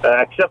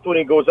 Except when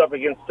he goes up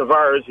against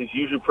Tavares, he's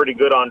usually pretty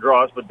good on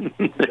draws, but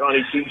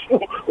Johnny T's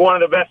one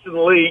of the best in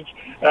the league.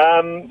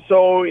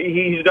 So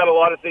he's got a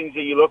lot of things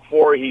that you look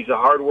for. He's a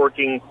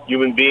hardworking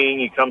human being.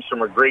 He comes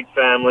from a great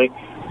family.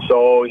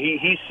 So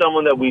he's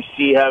someone that we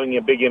see having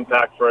a big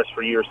impact for us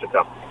for years to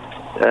come.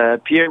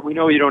 Pierre, we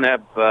know you don't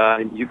have,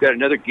 you've got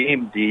another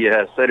game.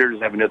 The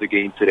Senators have another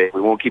game today.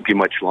 We won't keep you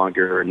much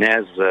longer.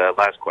 Naz,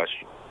 last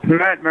question.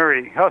 Matt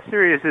Murray, how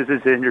serious is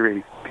his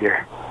injury,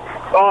 Pierre?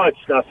 Oh, it's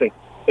nothing.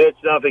 It's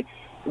nothing.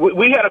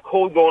 We had a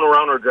cold going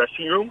around our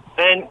dressing room,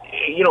 and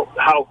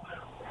how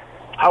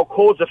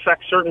colds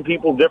affect certain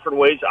people different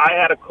ways. I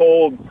had a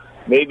cold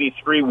maybe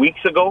 3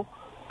 weeks ago,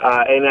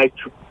 and I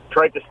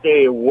tried to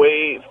stay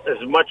away as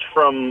much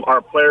from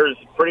our players,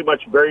 pretty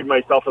much buried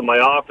myself in my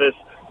office,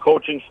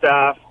 coaching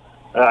staff.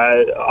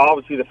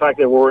 Obviously, the fact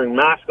that we're wearing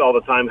masks all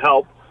the time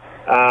helped.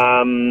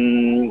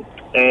 And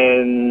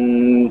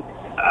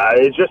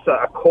it's just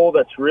a cold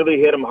that's really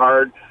hit him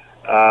hard.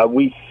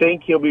 We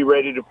think he'll be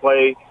ready to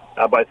play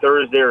by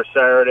Thursday or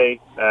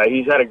Saturday.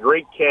 He's had a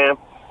great camp.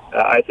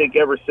 I think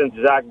ever since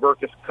Zach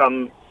Burke has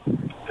come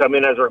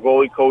in as our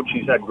goalie coach,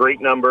 he's had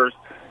great numbers,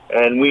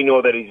 and we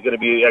know that he's going to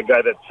be a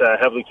guy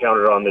that's heavily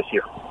counted on this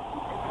year.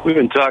 We've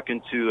been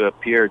talking to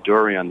Pierre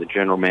Dorion, the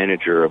general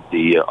manager of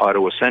the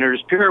Ottawa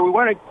Senators. Pierre, we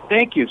want to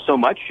thank you so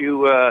much.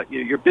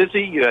 You're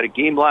busy. You had a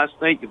game last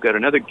night. You've got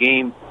another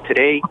game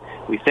today.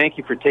 We thank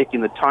you for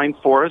taking the time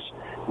for us.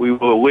 We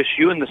will wish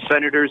you and the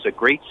Senators a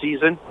great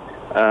season.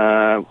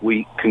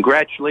 We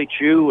congratulate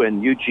you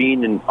and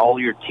Eugene and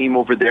all your team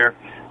over there.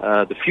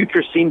 The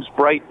future seems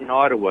bright in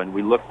Ottawa, and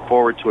we look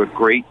forward to a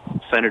great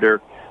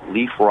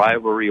Senator-Leaf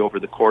rivalry over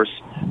the course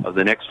of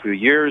the next few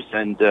years.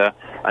 And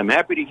I'm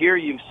happy to hear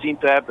you seem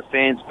to have the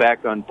fans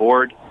back on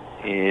board,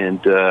 and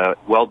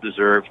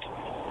well-deserved.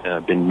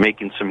 Been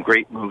making some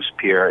great moves,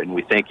 Pierre, and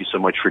we thank you so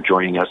much for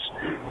joining us.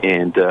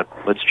 And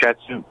let's chat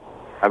soon.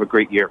 Have a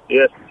great year.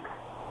 Yes.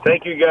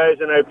 Thank you, guys,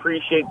 and I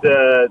appreciate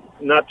the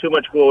not too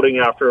much gloating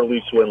after a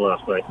Leafs win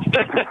last night.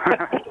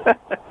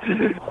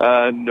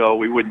 No,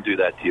 we wouldn't do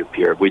that to you,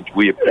 Pierre.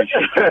 We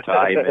appreciate your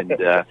time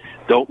and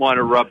don't want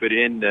to rub it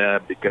in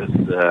because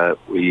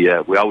we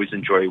always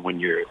enjoy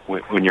when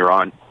you're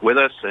on with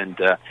us, and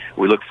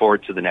we look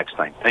forward to the next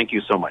time. Thank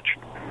you so much.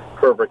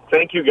 Perfect.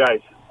 Thank you,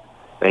 guys.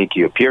 Thank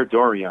you, Pierre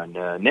Dorion.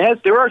 Naz,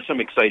 there are some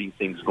exciting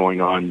things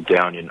going on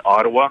down in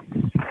Ottawa.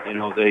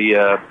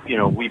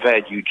 We've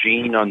had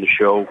Eugene on the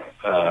show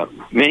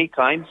many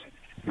times,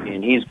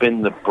 and he's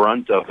been the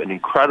brunt of an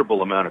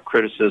incredible amount of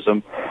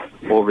criticism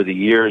over the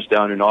years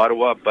down in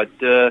Ottawa. But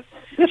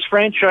this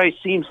franchise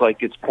seems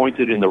like it's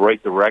pointed in the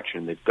right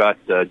direction. They've got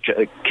a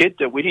kid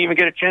that we didn't even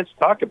get a chance to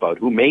talk about,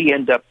 who may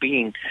end up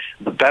being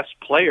the best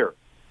player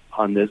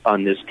on this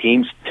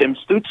team, Tim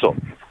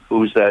Stützle,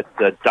 who's that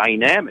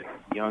dynamic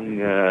young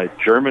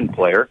German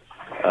player,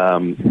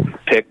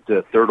 picked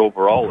third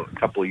overall a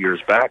couple of years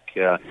back.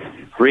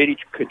 Brady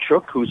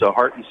Tkachuk, who's a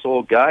heart and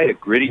soul guy, a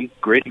gritty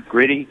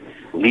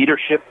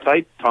leadership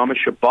type. Thomas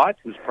Chabot,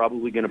 who's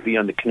probably going to be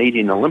on the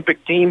Canadian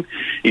Olympic team.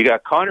 You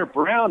got Connor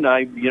Brown.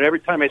 Every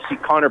time I see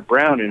Connor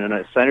Brown in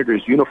a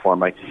Senators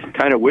uniform, I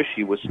kind of wish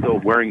he was still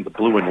wearing the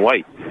blue and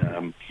white.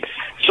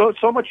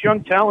 So much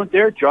young talent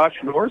there. Josh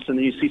Norris, and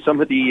then you see some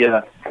of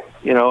the,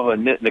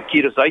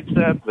 Nikita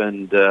Zaitsev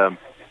and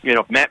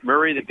Matt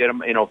Murray. They get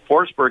him.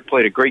 Forsberg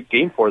played a great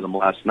game for them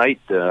last night.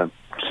 And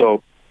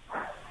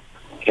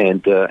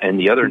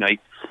the other night.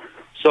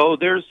 So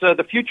there's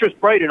the future's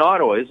bright in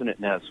Ottawa, isn't it,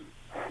 Nez?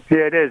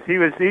 Yeah, it is. He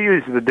was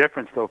the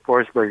difference though,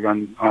 Forsberg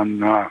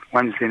on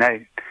Wednesday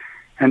night,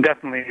 and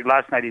definitely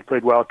last night he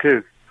played well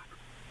too.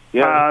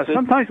 Yeah.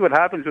 Sometimes what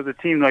happens with a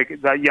team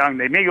like that young,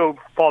 they may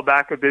fall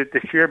back a bit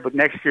this year, but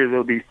next year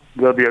they'll be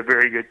a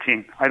very good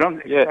team. I don't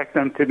expect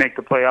them to make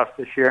the playoffs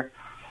this year,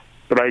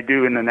 but I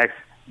do in the next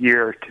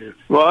year or two.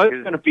 Well, it's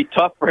going to be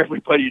tough for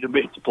everybody to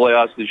make the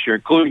playoffs this year,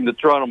 including the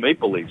Toronto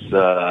Maple Leafs.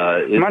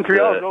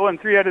 Montreal's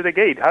 0-3 out of the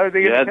gate. How are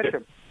they going to catch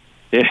them?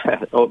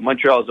 Yeah,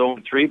 Montreal's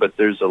 0-3, but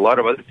there's a lot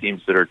of other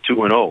teams that are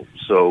 2-0.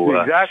 So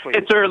exactly.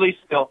 It's early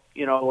still.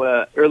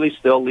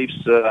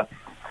 Leafs.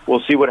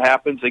 We'll see what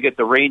happens. They get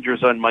the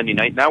Rangers on Monday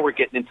night. Now we're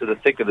getting into the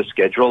thick of the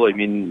schedule. I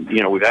mean,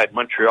 we've had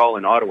Montreal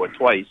and Ottawa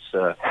twice.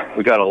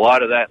 We got a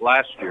lot of that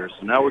last year.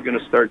 So now we're going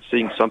to start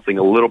seeing something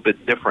a little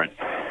bit different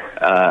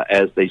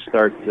as they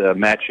start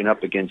matching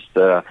up against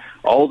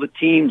all the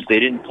teams they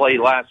didn't play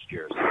last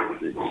year. So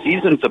the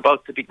season's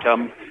about to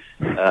become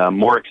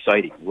more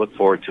exciting. Look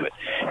forward to it.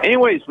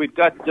 Anyways, we've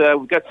got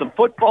some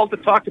football to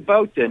talk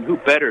about, and who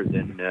better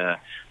than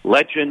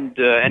legend,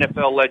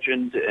 NFL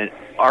legend,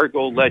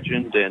 Argo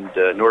legend, and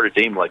Notre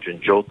Dame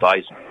legend, Joe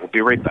Theismann. We'll be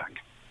right back.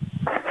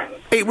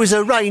 It was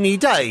a rainy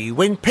day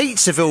when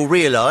Pizzaville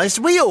realised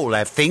we all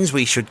have things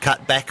we should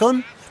cut back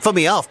on. For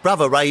me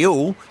half-brother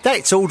Raoul,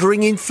 that's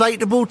ordering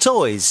inflatable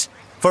toys.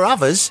 For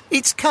others,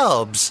 it's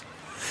carbs.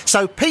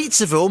 So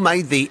Pizzaville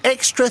made the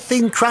extra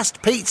thin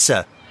crust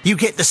pizza. You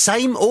get the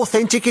same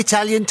authentic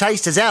Italian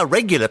taste as our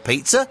regular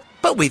pizza,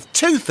 but with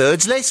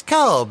 2/3 less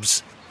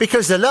carbs.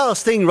 Because the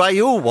last thing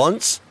Raoul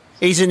wants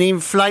is an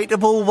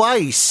inflatable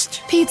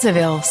waist.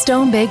 Pizzaville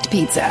Stone-Baked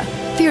Pizza.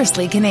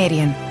 Fiercely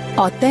Canadian.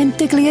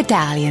 Authentically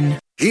Italian.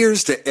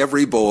 Here's to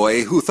every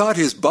boy who thought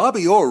his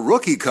Bobby Orr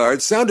rookie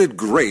card sounded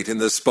great in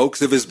the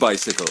spokes of his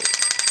bicycle.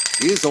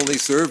 His only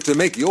served to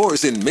make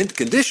yours in mint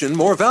condition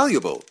more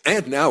valuable.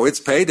 And now it's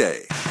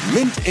payday.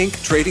 Mint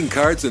Inc. Trading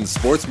Cards and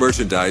Sports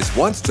Merchandise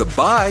wants to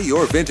buy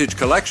your vintage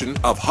collection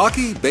of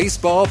hockey,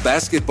 baseball,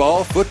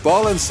 basketball,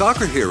 football, and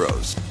soccer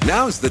heroes.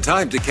 Now's the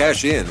time to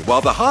cash in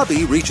while the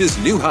hobby reaches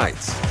new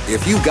heights.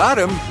 If you got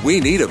them, we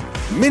need them.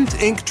 Mint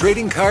Inc.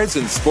 Trading Cards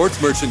and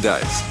Sports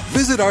Merchandise.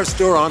 Visit our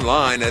store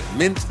online at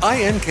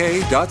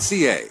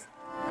mintink.ca.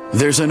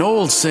 There's an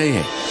old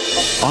saying,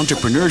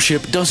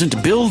 entrepreneurship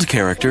doesn't build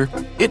character,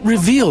 it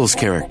reveals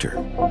character.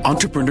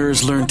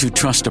 Entrepreneurs learn to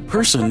trust a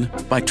person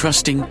by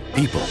trusting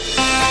people.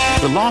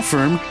 The law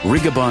firm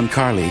Rigabon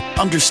Carly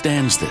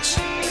understands this.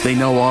 They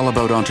know all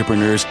about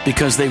entrepreneurs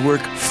because they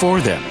work for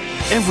them.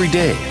 Every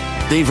day,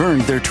 they've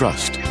earned their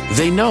trust.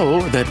 They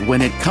know that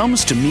when it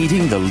comes to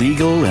meeting the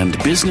legal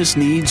and business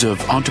needs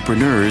of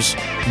entrepreneurs,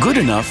 good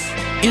enough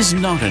is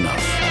not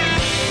enough.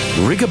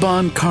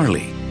 Rigabon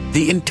Carly,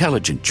 the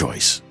intelligent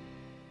choice.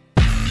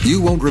 You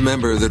won't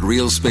remember that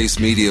Real Space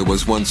Media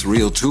was once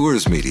Real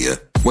Tours Media.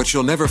 What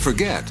you'll never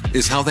forget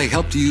is how they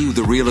helped you,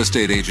 the real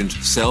estate agent,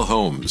 sell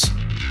homes.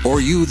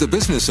 Or you, the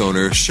business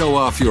owner, show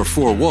off your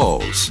four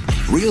walls.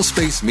 Real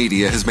Space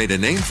Media has made a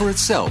name for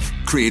itself,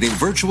 creating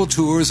virtual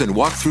tours and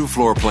walk-through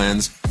floor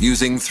plans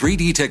using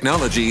 3D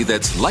technology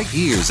that's light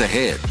years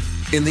ahead.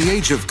 In the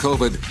age of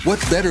COVID, what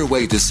better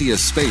way to see a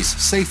space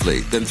safely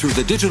than through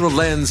the digital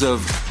lens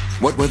of,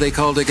 what were they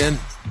called again?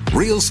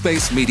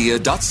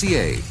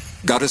 RealSpaceMedia.ca.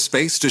 Got a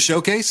space to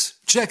showcase?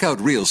 Check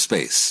out Real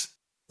Space.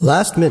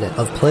 Last minute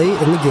of play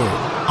in the game.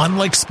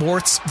 Unlike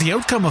sports, the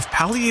outcome of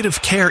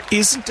palliative care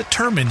isn't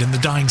determined in the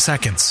dying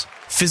seconds.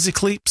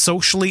 Physically,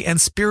 socially,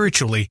 and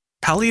spiritually,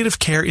 palliative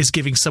care is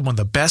giving someone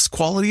the best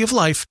quality of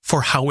life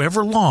for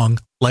however long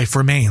life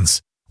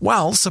remains.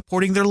 while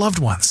supporting their loved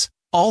ones.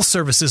 All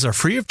services are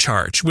free of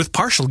charge with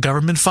partial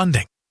government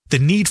funding. The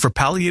need for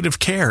palliative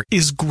care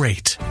is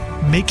great.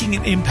 Making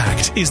an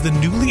impact is the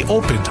newly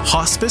opened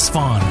Hospice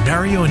Vaughan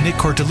Mario and Nick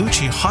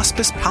Cortolucci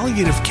Hospice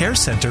Palliative Care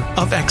Center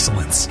of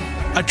Excellence.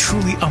 A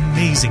truly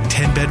amazing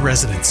 10-bed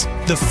residence,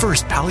 the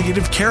first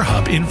palliative care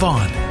hub in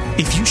Vaughan.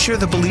 If you share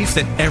the belief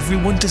that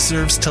everyone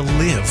deserves to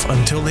live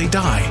until they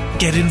die,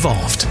 get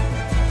involved.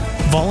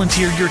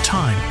 Volunteer your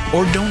time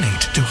or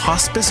donate to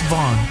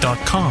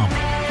hospicevaughan.com.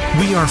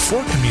 We are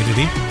for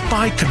community,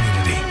 by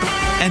community.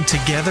 And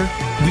together,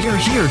 we are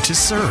here to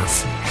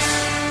serve.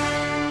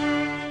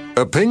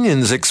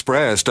 Opinions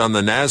expressed on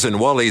the Naz and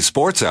Wally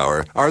Sports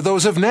Hour are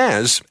those of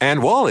Naz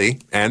and Wally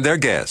and their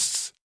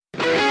guests.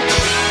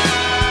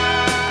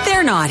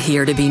 They're not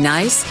here to be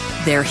nice.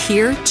 They're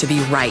here to be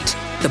right.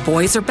 The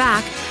boys are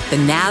back. The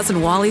Naz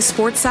and Wally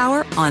Sports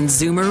Hour on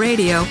Zoomer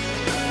Radio.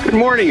 Good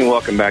morning and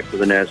welcome back to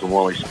the Naz and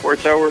Wally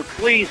Sports Hour.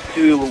 Pleased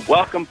to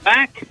welcome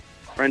back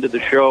friend of the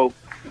show,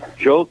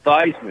 Joe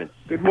Theismann.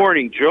 Good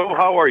morning, Joe.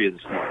 How are you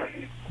this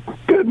morning?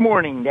 Good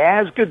morning,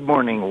 Naz. Good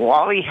morning,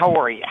 Wally. How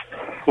are you?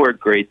 We're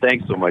great.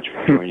 Thanks so much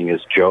for joining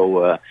us,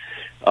 Joe.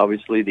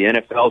 Obviously, the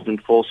NFL's in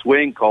full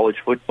swing. College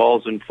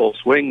football's in full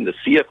swing. The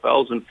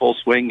CFL's in full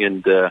swing.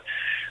 And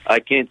I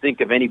can't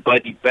think of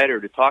anybody better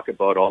to talk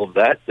about all of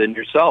that than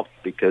yourself,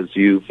 because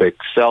you've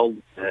excelled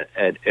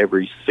at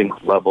every single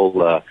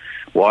level.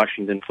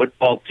 Washington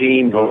football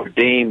team, Notre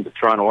Dame, the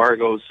Toronto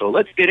Argos. So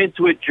let's get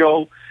into it,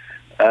 Joe.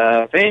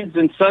 Fans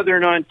in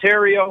Southern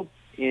Ontario,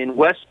 in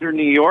Western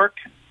New York,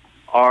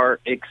 are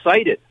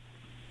excited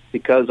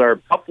because our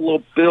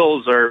Buffalo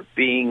Bills are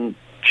being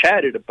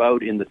chatted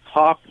about in the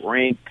top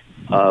rank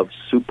of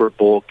Super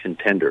Bowl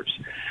contenders.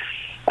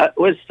 It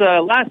was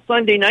last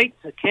Sunday night,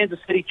 the Kansas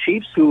City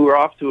Chiefs, who were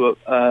off to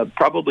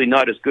probably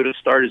not as good a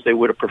start as they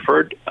would have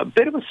preferred, a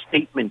bit of a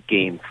statement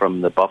game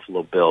from the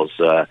Buffalo Bills.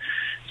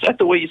 Is that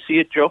the way you see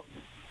it, Joe?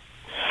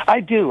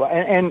 I do,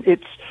 and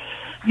it's,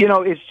 you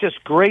know, it's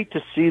just great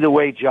to see the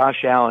way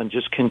Josh Allen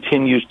just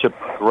continues to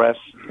progress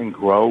and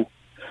grow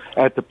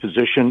at the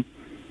position.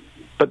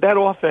 But that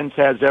offense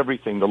has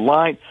everything. The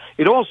line,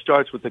 it all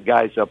starts with the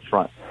guys up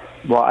front.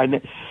 Well,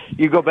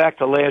 you go back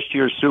to last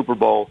year's Super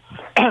Bowl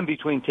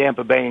between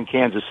Tampa Bay and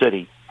Kansas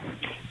City.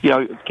 You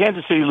know,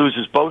 Kansas City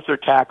loses both their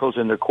tackles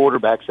and their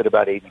quarterbacks at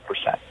about 80%.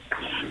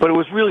 But it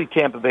was really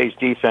Tampa Bay's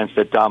defense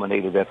that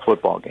dominated that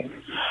football game.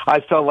 I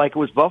felt like it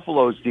was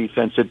Buffalo's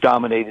defense that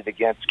dominated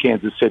against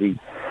Kansas City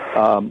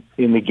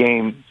in the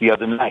game the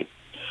other night.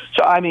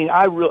 So, I mean,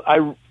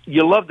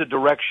 you love the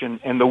direction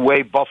and the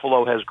way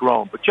Buffalo has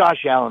grown, but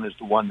Josh Allen is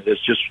the one that has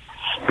just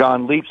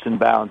gone leaps and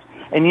bounds.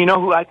 And you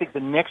know who I think the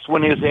next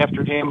one is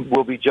after him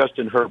will be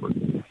Justin Herbert.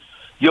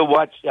 You'll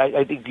watch.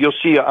 I think you'll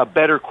see a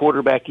better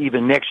quarterback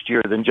even next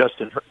year than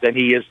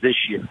he is this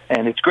year.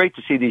 And it's great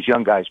to see these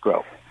young guys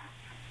grow.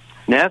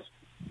 Ness?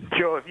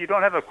 Joe, if you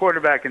don't have a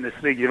quarterback in this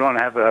league, you don't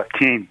have a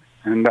team.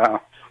 And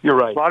you're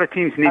right. A lot of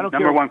teams need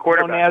number one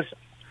quarterback.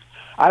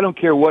 I don't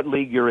care what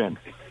league you're in.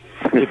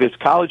 If it's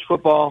college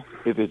football,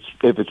 if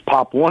it's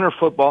Pop Warner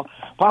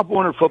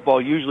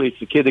football, usually it's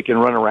the kid that can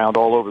run around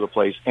all over the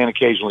place and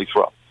occasionally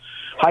throw.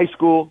 High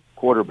school,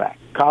 quarterback.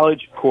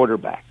 College,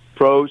 quarterback.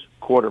 Pros,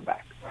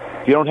 quarterback.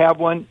 If you don't have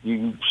one,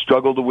 you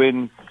struggle to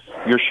win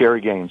your share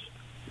of games.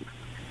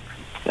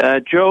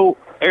 Joe,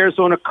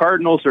 Arizona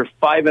Cardinals are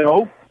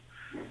 5-0,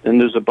 and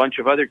there's a bunch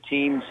of other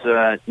teams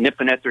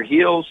nipping at their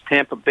heels.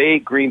 Tampa Bay,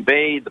 Green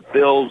Bay, the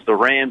Bills, the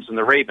Rams, and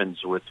the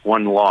Ravens with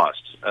one loss.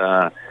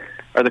 Are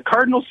the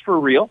Cardinals for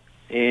real?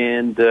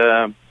 And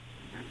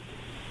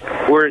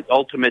we're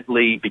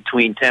ultimately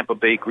between Tampa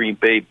Bay, Green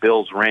Bay,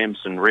 Bills, Rams,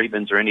 and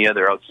Ravens, or any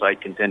other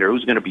outside contender.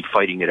 Who's going to be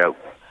fighting it out?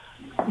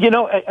 You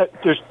know,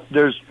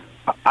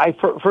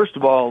 first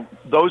of all,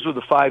 those were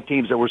the five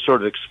teams that were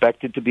sort of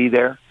expected to be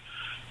there,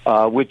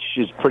 which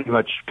is pretty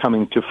much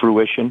coming to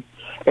fruition.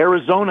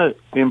 Arizona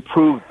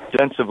improved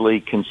defensively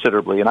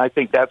considerably, and I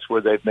think that's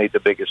where they've made the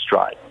biggest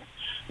stride.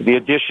 The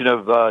addition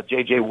of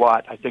J.J.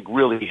 Watt, I think,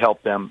 really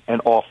helped them an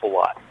awful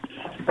lot.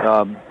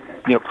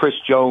 You know, Chris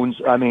Jones,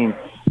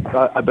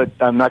 but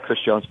I'm not Chris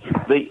Jones.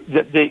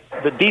 The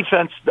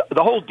defense,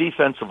 the whole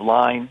defensive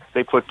line,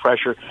 they put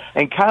pressure.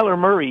 And Kyler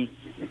Murray,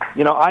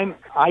 you know,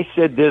 I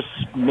said this,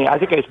 I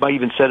think I might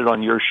even said it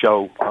on your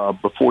show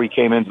before he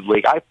came into the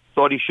league. I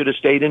thought he should have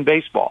stayed in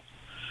baseball.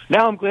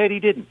 Now I'm glad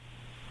he didn't.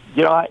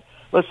 You know,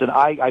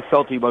 I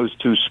felt he was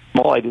too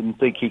small. I didn't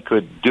think he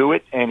could do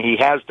it, and he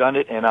has done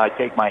it, and I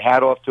take my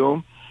hat off to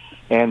him.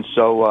 And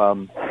so,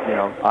 you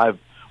know, I've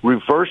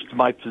reversed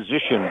my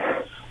position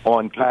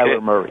on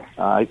Kyler Murray.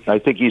 I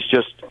think he's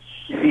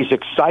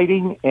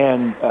exciting,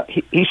 and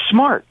he's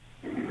smart.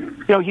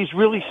 You know, he's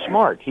really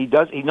smart. He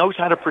knows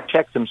how to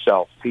protect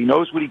himself. He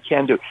knows what he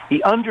can do.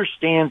 He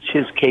understands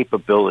his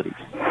capabilities.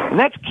 And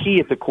that's key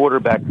at the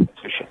quarterback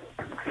position.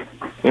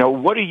 You know,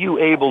 what are you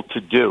able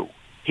to do?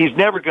 He's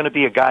never going to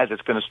be a guy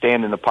that's going to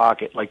stand in the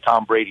pocket like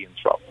Tom Brady and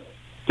throw.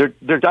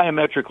 They're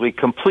diametrically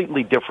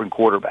completely different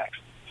quarterbacks,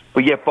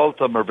 but yet both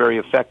of them are very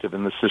effective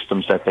in the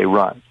systems that they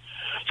run.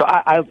 So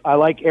I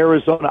like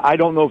Arizona. I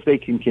don't know if they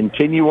can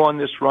continue on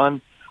this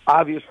run.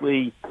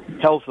 Obviously,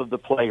 health of the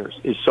players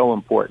is so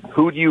important.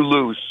 Who do you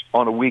lose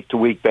on a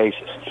week-to-week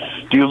basis?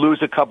 Do you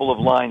lose a couple of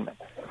linemen?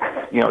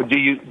 Do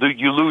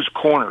you lose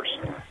corners?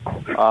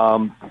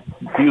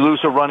 Do you lose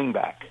a running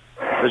back?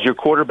 Does your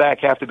quarterback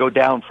have to go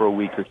down for a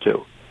week or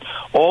two?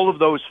 All of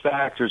those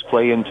factors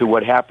play into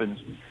what happens.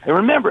 And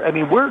remember, I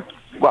mean,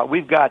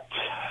 we've got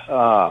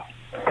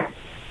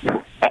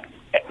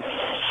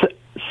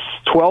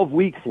 12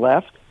 weeks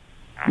left.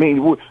 I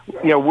mean,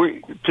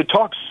 to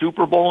talk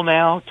Super Bowl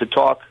now, to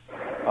talk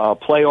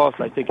playoffs,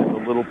 I think is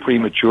a little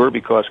premature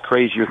because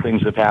crazier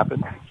things have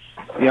happened.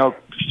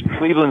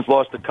 Cleveland's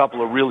lost a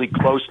couple of really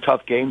close,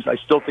 tough games. I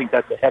still think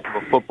that's a heck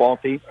of a football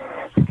team.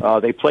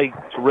 They play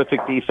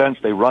terrific defense.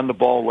 They run the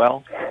ball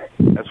well.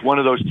 That's one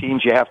of those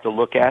teams you have to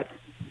look at.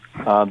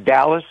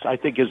 Dallas, I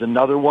think, is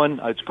another one.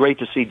 It's great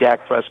to see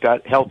Dak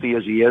Prescott, healthy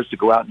as he is, to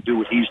go out and do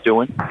what he's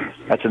doing.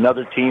 That's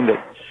another team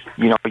that,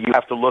 you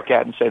have to look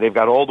at and say they've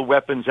got all the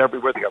weapons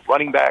everywhere. They got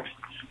running backs.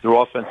 Their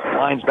offensive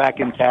line's back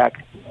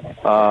intact.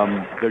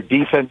 Their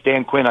defense,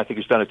 Dan Quinn, I think,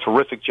 has done a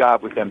terrific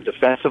job with them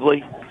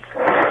defensively.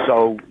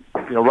 So,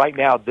 right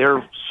now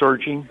they're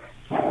surging.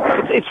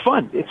 It's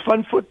fun. It's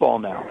fun football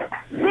now.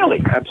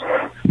 Really.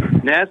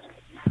 Absolutely. Naz?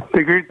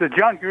 The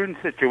John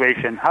Gruden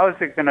situation, how is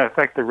it going to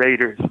affect the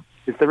Raiders?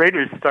 Because the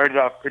Raiders started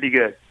off pretty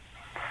good.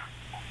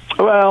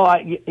 Well,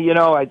 I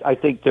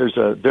think there's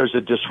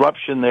a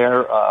disruption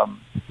there,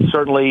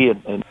 certainly,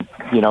 and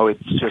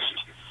it's just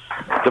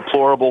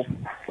deplorable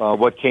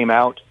what came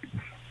out.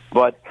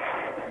 But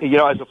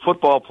as a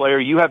football player,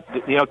 you have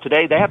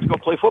today they have to go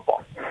play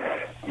football.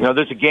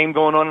 There's a game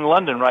going on in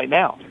London right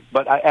now.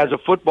 But as a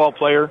football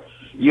player,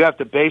 you have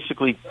to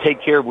basically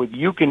take care of what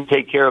you can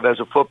take care of as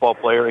a football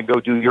player and go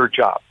do your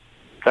job.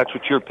 That's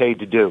what you're paid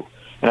to do.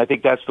 And I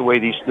think that's the way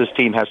this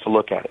team has to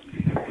look at it.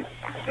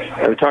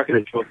 I was talking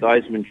to Joe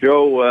Theismann.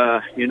 Joe,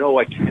 I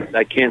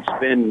can't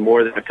spend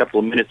more than a couple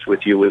of minutes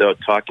with you without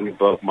talking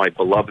about my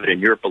beloved and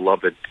your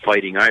beloved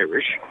Fighting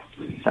Irish.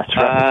 That's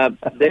right.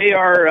 They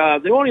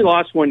only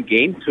lost one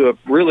game to a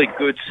really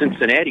good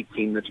Cincinnati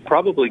team that's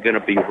probably going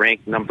to be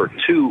ranked number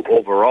 2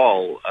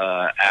 overall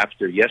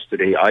after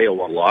yesterday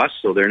Iowa lost,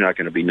 so they're not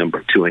going to be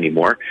number 2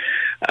 anymore.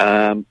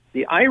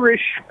 The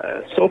Irish,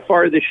 so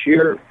far this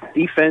year,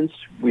 defense,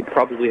 we'd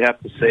probably have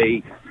to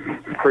say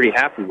pretty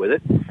happy with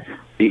it.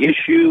 The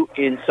issue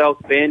in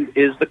South Bend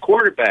is the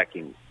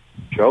quarterbacking.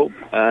 Joe,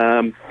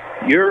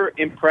 your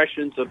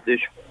impressions of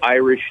this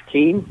Irish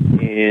team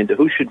and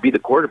who should be the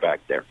quarterback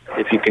there,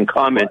 if you can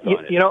comment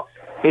on it.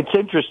 It's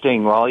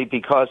interesting, Wally,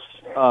 because,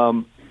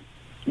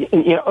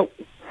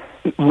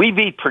 we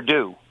beat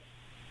Purdue,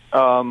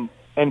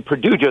 and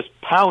Purdue just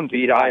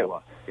beat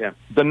Iowa,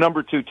 the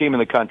number 2 team in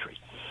the country.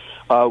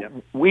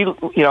 We,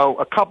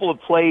 a couple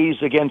of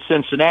plays against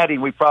Cincinnati,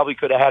 we probably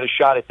could have had a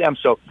shot at them.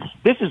 So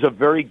this is a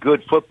very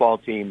good football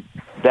team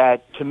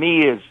that, to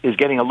me, is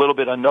getting a little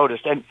bit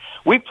unnoticed. And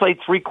we played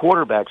 3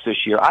 quarterbacks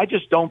this year. I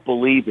just don't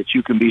believe that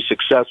you can be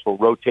successful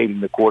rotating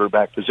the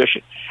quarterback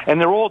position.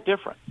 And they're all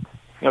different.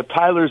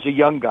 Tyler's a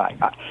young guy.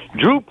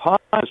 Drew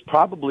Pond is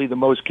probably the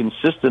most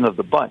consistent of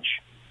the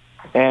bunch.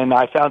 And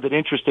I found it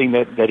interesting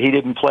that he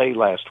didn't play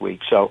last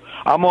week. So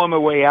I'm on my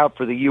way out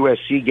for the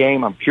USC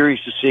game. I'm curious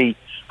to see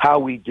how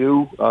we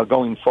do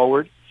going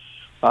forward.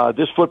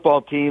 This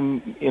football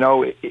team,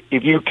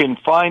 if you can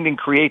find and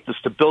create the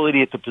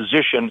stability at the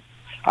position,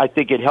 I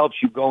think it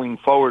helps you going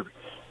forward.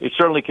 It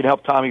certainly can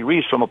help Tommy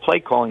Rees from a play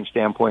calling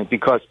standpoint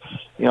because,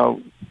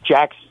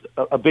 Jack's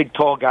a big,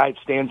 tall guy that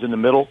stands in the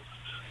middle.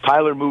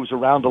 Tyler moves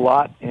around a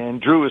lot,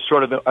 and Drew is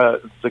sort of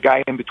the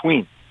guy in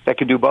between that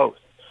can do both.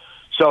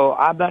 So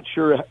I'm not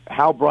sure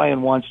how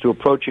Brian wants to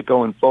approach it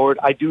going forward.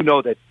 I do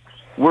know that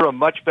we're a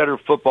much better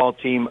football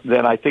team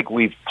than I think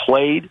we've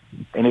played,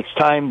 and it's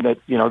time that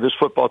this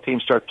football team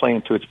starts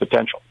playing to its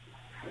potential.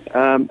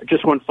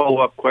 Just one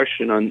follow-up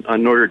question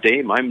on Notre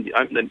Dame. I'm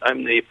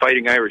the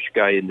Fighting Irish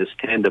guy in this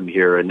tandem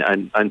here,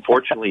 and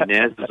unfortunately,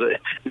 Naz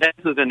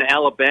is an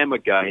Alabama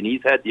guy, and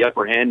he's had the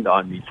upper hand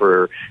on me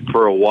for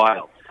a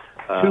while.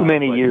 Too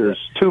many years.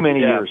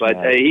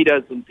 But he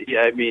doesn't.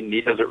 Yeah, I mean,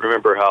 he doesn't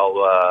remember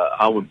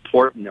how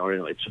important, how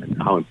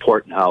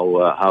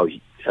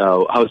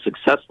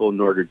successful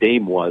Notre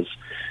Dame was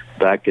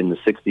back in the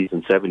 60s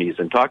and 70s.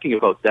 And talking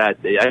about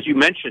that, as you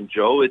mentioned,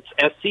 Joe, it's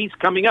SC's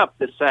coming up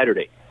this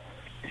Saturday.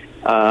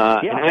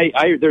 And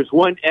there's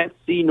one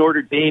SC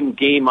Notre Dame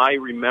game I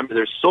remember.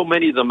 There's so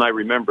many of them I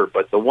remember,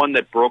 but the one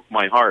that broke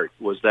my heart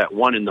was that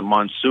one in the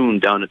monsoon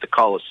down at the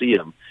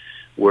Coliseum,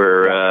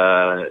 where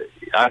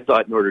I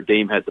thought Notre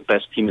Dame had the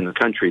best team in the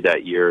country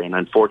that year, and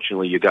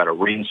unfortunately you got a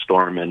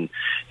rainstorm and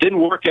didn't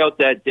work out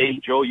that day.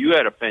 Joe, you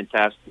had a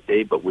fantastic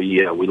day, but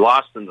we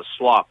lost in the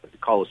slop at the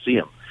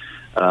Coliseum.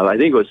 I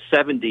think it was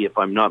 70, if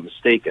I'm not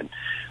mistaken.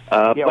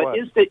 But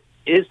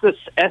is this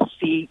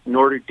SC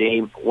Notre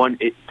Dame one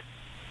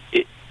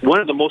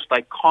of the most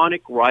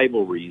iconic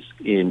rivalries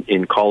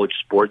in college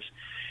sports?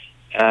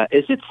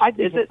 Is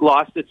it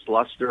lost its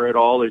luster at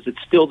all? Is it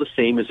still the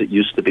same as it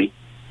used to be?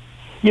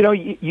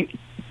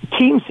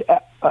 Teams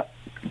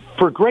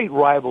for great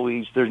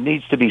rivalries, there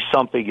needs to be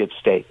something at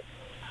stake.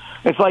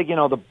 It's like,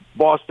 the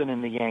Boston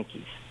and the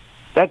Yankees.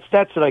 That's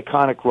an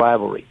iconic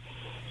rivalry.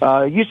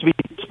 It used to be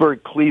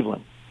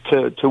Pittsburgh-Cleveland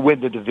to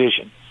win the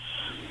division.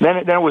 Then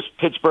it was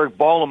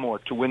Pittsburgh-Baltimore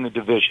to win the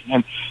division.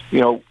 And,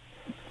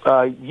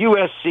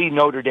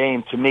 USC-Notre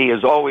Dame, to me,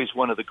 is always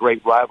one of the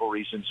great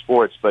rivalries in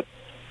sports. But,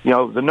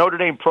 the Notre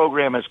Dame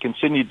program has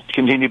continued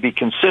to be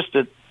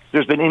consistent.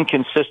 There's been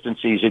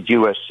inconsistencies at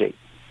USC.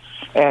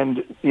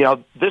 And,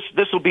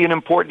 this will be an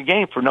important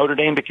game for Notre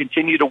Dame to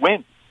continue to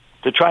win,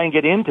 to try and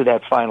get into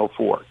that Final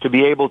Four, to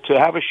be able to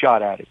have a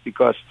shot at it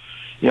because,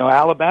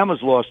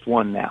 Alabama's lost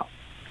one now.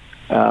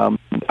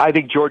 I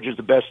think Georgia's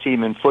the best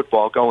team in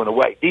football going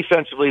away.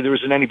 Defensively, there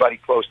isn't anybody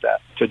close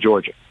to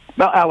Georgia.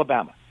 Well,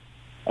 Alabama.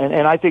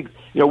 And I think,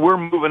 we're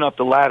moving up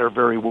the ladder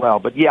very well.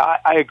 But, yeah,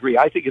 I agree.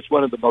 I think it's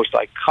one of the most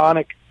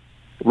iconic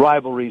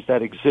rivalries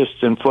that exists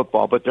in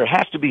football. But there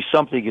has to be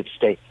something at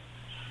stake.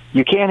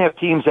 You can't have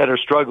teams that are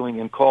struggling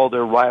and call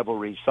their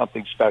rivalries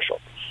something special.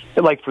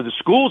 Like for the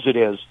schools it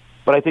is,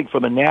 but I think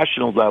from a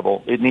national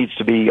level, it needs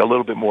to be a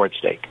little bit more at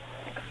stake.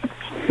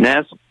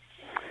 Naz?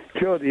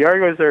 Joe, the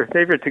Argos are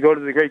favored to go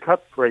to the Grey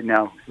Cup right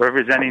now,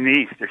 representing the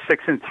East. They're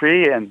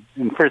 6-3 and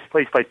in first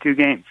place by 2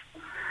 games.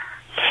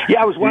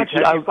 Yeah, I was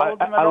watching.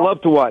 I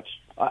love to watch.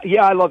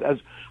 I love.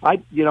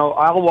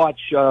 I'll watch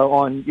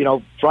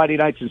on Friday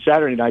nights and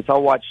Saturday nights.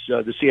 I'll watch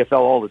the CFL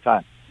all the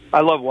time.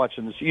 I love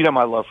watching this.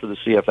 My love for the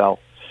CFL,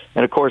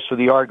 and of course for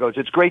the Argos.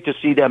 It's great to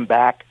see them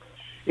back.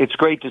 It's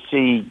great to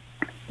see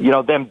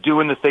them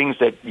doing the things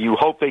that you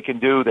hope they can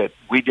do that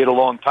we did a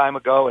long time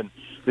ago, and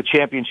the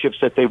championships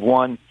that they've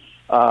won.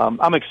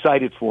 I'm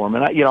excited for them,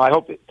 and I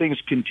hope that things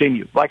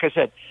continue. Like I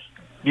said,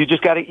 you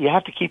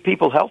have to keep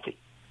people healthy,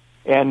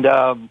 and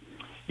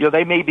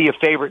they may be a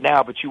favorite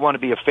now, but you want to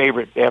be a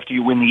favorite after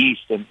you win the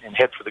East and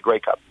head for the Grey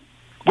Cup.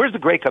 Where's the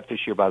Grey Cup this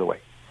year, by the way?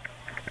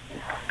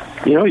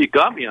 You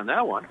got me on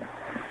that one.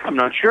 I'm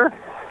not sure.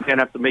 You're going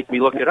to have to make me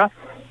look it up.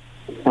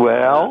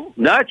 Well,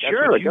 not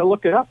sure. I got to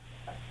look it up.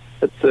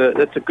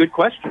 That's a good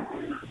question.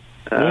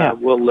 Yeah.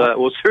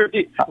 We'll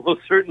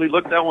certainly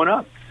look that one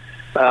up.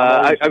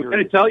 I'm going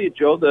to tell you,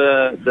 Joe,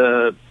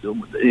 the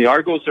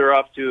Argos are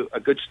off to a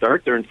good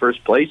start. They're in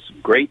first place.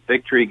 Great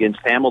victory against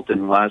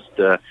Hamilton last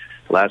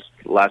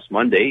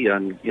Monday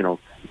on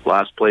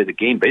last play of the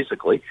game,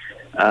 basically.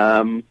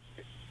 And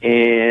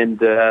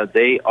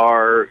they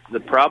are,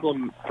 the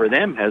problem for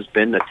them has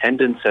been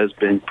attendance has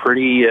been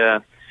pretty.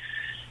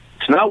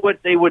 It's not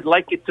what they would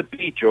like it to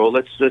be, Joe.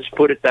 Let's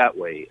put it that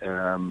way.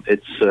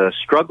 It's a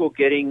struggle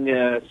getting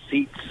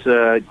seats,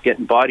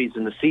 getting bodies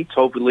in the seats.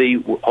 Hopefully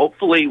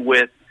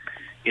with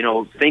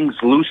things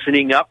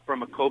loosening up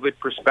from a COVID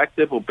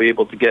perspective, we'll be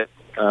able to get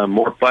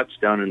more butts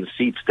down in the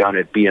seats down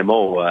at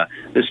BMO.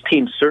 This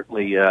team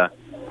certainly.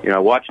 I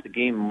watched the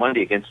game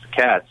Monday against the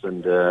Cats,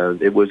 and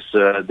it was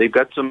they've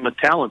got some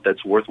talent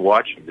that's worth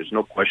watching. There's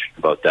no question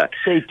about that.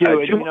 They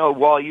do, and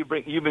Wall, you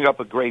bring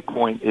up a great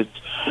point.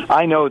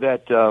 I know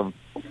that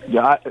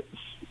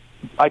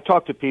I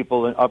talk to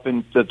people up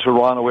in the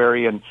Toronto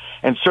area,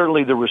 and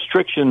certainly the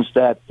restrictions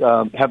that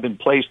have been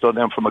placed on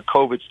them from a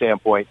COVID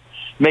standpoint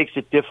makes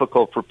it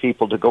difficult for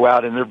people to go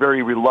out, and they're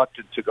very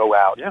reluctant to go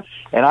out. Yeah.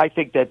 And I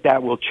think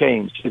that will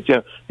change.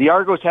 The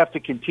Argos have to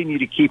continue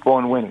to keep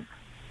on winning.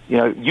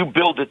 You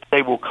build it,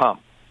 they will come.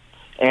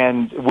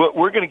 And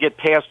we're going to get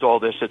past all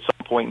this at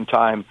some point in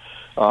time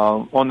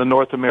on the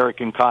North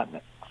American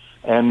continent.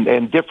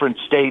 And different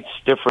states,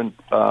 different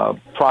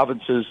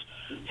provinces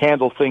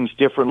handle things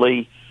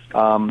differently.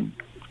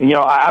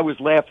 I was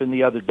laughing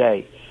the other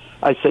day.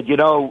 I said,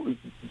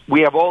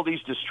 we have all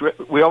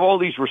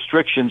these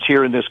restrictions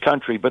here in this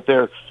country, but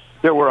there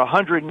were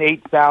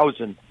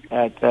 108,000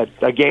 at the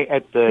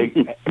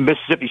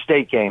Mississippi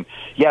State game.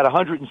 You had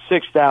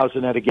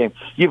 106,000 at a game.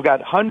 You've got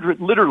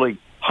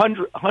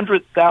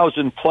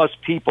 100,000 plus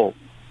people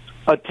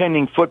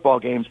attending football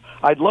games.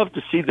 I'd love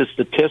to see the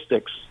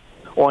statistics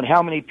on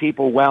how many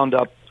people wound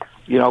up,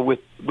 with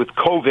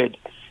COVID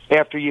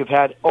after you've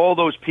had all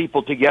those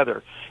people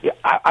together.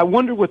 I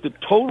wonder what the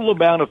total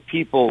amount of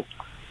people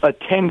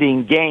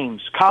attending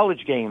games,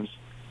 college games,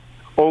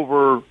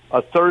 over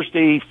a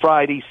Thursday,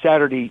 Friday,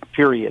 Saturday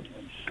period.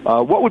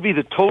 What would be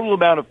the total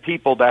amount of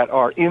people that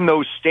are in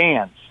those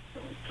stands?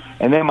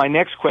 And then my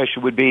next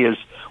question would be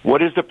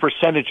what is the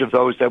percentage of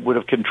those that would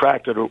have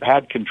contracted or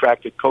had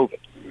contracted COVID?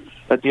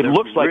 It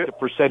looks like the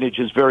percentage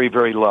is very,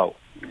 very low.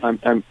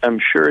 I'm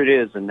sure it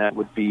is, and that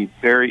would be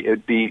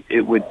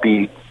it would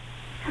be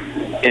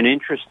an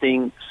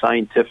interesting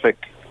scientific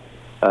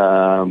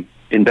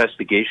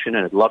investigation,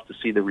 and I'd love to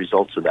see the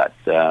results of that.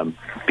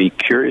 Be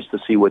curious to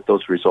see what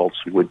those results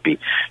would be.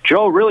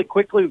 Joe, really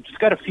quickly, we've just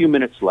got a few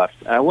minutes left.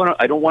 I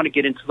don't want to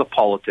get into the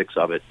politics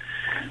of it.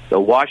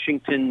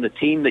 The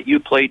team that you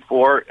played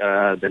for,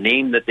 the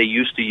name that they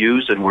used to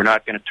use, and we're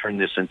not going to turn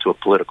this into a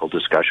political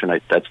discussion.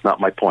 That's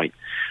not my point.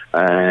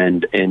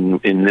 And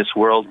in this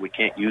world, we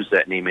can't use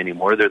that name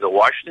anymore. They're the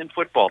Washington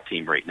football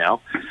team right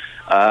now.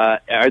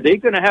 Are they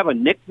going to have a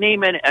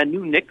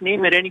new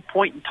nickname at any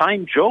point in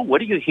time, Joe? What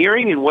are you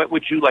hearing, and what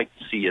would you like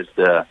to see as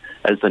the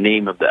as the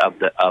name of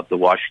the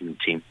Washington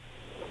team?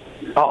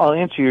 I'll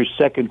answer your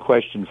second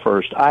question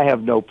first. I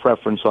have no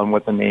preference on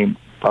what the name,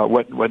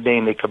 what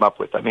name they come up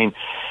with. I mean,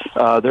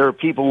 there are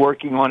people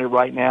working on it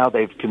right now.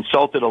 They've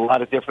consulted a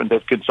lot of different.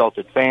 They've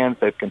consulted fans.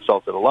 They've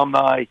consulted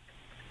alumni.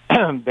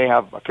 They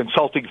have a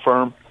consulting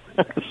firm.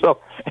 So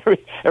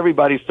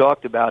everybody's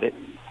talked about it.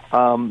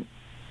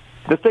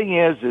 The thing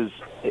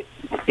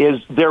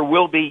is there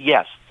will be,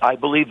 yes, I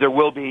believe there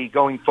will be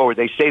going forward.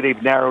 They say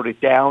they've narrowed it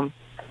down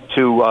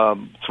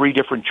to 3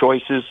 different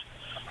choices.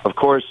 Of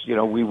course,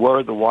 we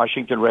were the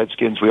Washington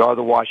Redskins. We are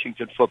the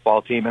Washington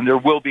football team, and there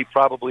will be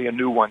probably a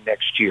new one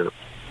next year.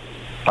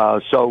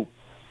 So,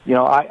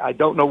 I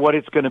don't know what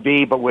it's going to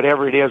be, but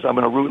whatever it is, I'm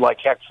going to root like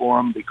heck for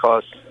them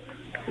because,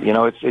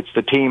 it's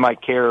the team I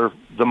care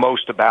the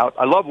most about.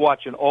 I love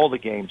watching all the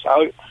games.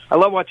 I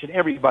love watching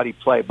everybody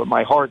play, but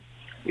my heart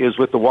is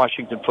with the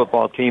Washington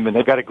football team, and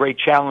they've got a great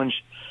challenge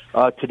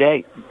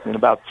today. In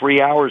about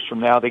 3 hours from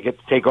now, they get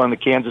to take on the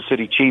Kansas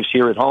City Chiefs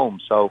here at home.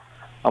 So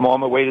I'm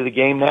on my way to the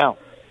game now.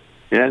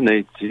 Yeah, and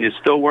you're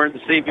still wearing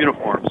the same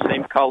uniform,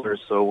 same colors.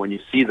 So when you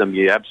see them,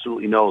 you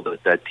absolutely know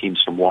that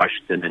team's from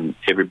Washington, and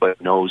everybody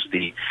knows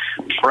the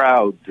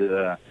proud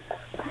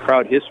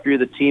history of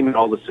the team and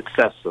all the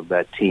success of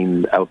that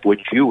team, of which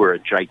you were a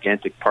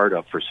gigantic part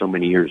of for so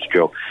many years,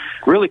 Joe.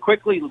 Really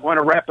quickly, want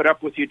to wrap it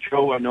up with you,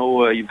 Joe. I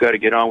know you've got to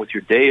get on with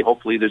your day.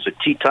 Hopefully there's a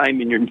tea time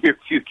in your near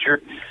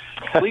future.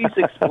 Please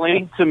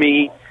explain to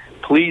me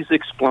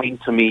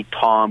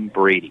Tom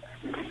Brady.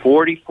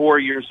 44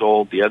 years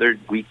old. The other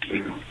week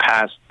he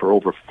passed for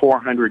over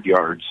 400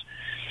 yards.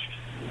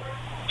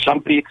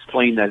 Somebody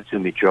explain that to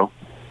me, Joe.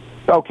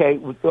 Okay,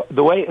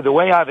 the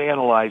way I've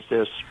analyzed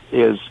this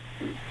is,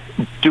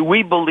 do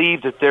we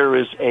believe that there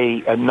is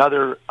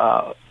another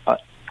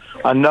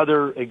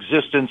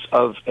existence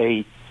of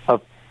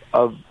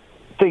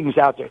things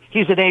out there?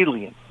 He's an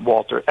alien,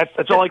 Walter.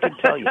 That's all I can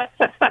tell you.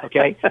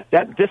 Okay,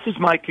 this is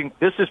my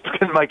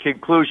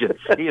conclusion.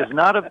 He is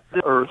not of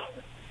the earth.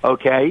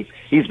 Okay,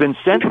 he's been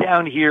sent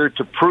down here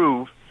to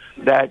prove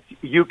that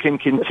you can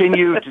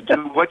continue to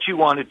do what you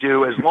want to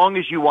do as long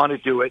as you want to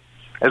do it,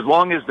 as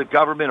long as the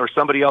government or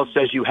somebody else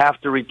says you have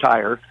to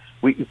retire.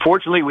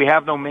 Fortunately, we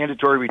have no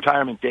mandatory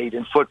retirement date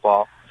in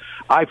football.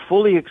 I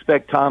fully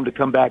expect Tom to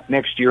come back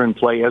next year and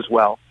play as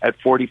well at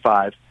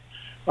 45.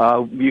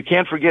 You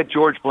can't forget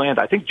George Bland.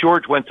 I think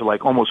George went to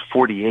like almost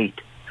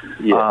 48.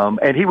 Yeah.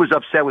 And he was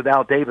upset with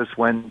Al Davis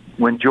when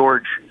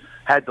George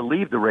had to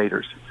leave the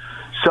Raiders.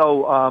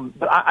 So,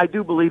 but I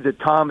do believe that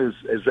Tom is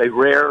a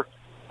rare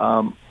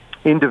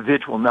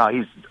individual. Now,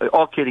 he's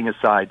all kidding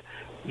aside.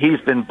 He's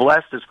been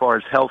blessed as far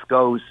as health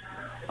goes.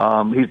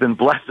 He's been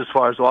blessed as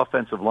far as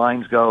offensive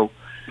lines go.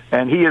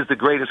 And he is the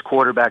greatest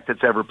quarterback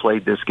that's ever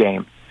played this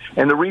game.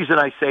 And the reason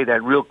I say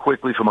that real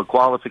quickly from a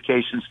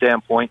qualification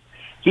standpoint,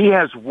 he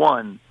has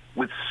won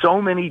with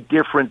so many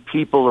different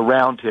people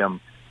around him,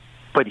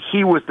 but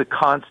he was the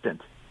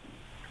constant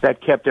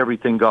that kept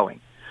everything going.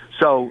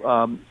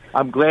 So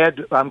I'm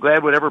glad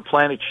whatever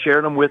planet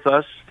shared him with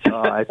us.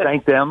 I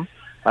thank them.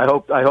 I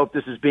hope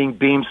this is being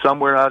beamed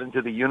somewhere out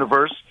into the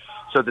universe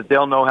so that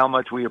they'll know how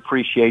much we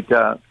appreciate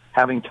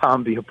having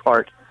Tom be a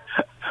part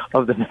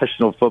of the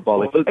National Football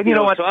League. Well, and you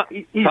know what?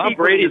 Tom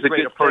Brady is a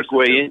good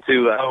segue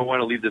into how I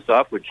want to leave this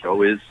off with,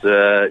 Joe, is,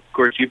 of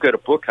course, you've got a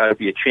book, How to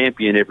Be a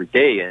Champion Every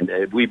Day,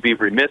 and we'd be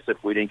remiss if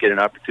we didn't get an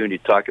opportunity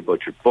to talk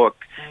about your book.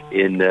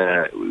 We've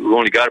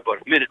only got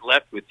about a minute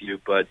left with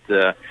you, but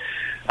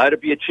How to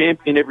Be a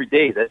Champion Every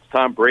Day, that's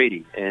Tom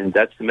Brady, and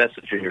that's the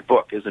message in your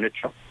book, isn't it,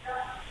 Joe?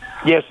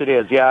 Yes, it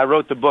is. Yeah, I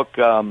wrote the book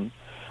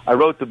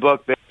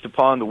based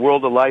upon the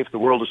world of life, the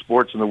world of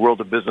sports, and the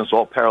world of business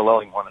all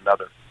paralleling one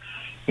another.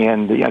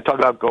 And I talk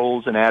about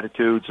goals and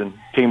attitudes and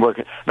teamwork.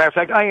 Matter of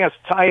fact, I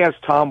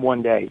asked Tom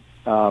one day,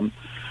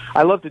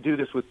 I love to do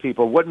this with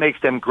people, what makes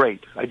them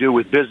great? I do it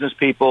with business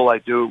people, I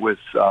do it with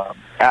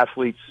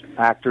athletes,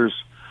 actors,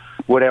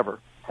 whatever,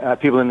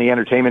 people in the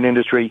entertainment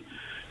industry.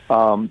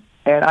 And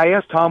I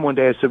asked Tom one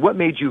day, I said, what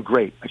made you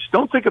great? I said,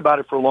 don't think about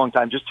it for a long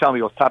time, just tell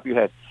me off the top of your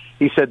head.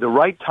 He said, the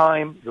right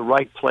time, the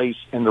right place,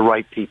 and the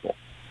right people.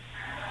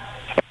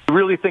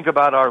 Really think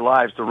about our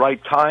lives, the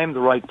right time, the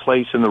right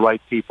place, and the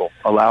right people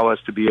allow us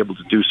to be able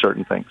to do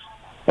certain things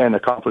and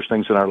accomplish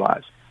things in our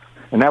lives.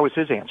 And that was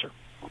his answer.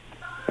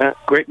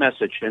 Great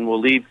message, and we'll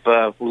leave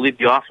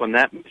you off on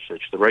that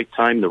message, the right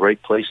time, the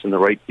right place, and the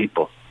right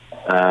people.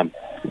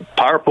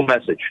 Powerful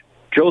message.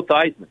 Joe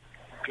Theismann.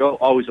 Joe,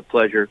 always a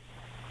pleasure.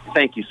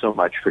 Thank you so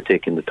much for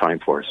taking the time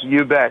for us.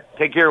 You bet.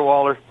 Take care,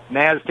 Walter.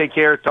 Naz, take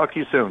care. Talk to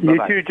you soon. You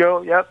Bye-bye. too,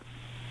 Joe. Yep.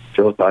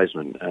 Joe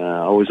Theismann,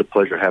 always a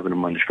pleasure having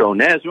him on the show.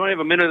 Naz, we only have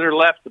a minute or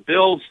left. The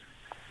Bills,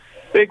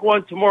 big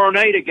one tomorrow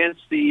night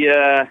against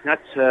the,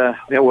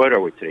 what are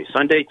we today?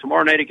 Sunday,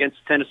 tomorrow night against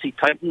Tennessee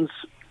Titans.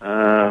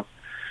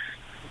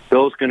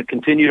 Bill's going to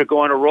continue to go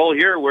on a roll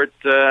here.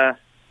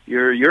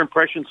 Your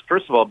impressions,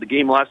 first of all, of the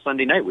game last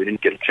Sunday night. We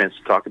didn't get a chance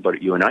to talk about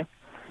it, you and I.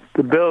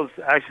 The Bills,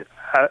 actually,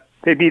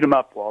 they beat them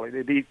up, Wally.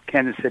 They beat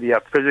Kansas City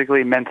up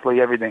physically,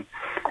 mentally, everything.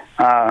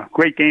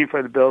 Great game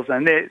for the Bills,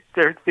 and they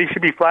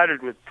should be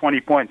flattered with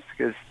 20 points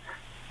because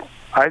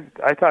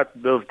I thought the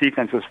Bills'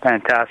 defense was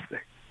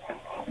fantastic.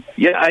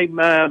 Yeah, I'm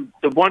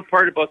the one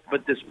part about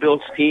this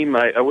Bills team.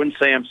 I wouldn't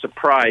say I'm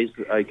surprised.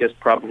 I guess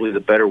probably the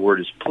better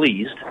word is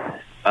pleased.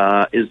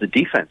 Is the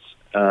defense.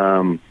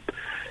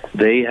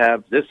 They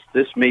have this.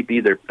 This may be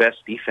their best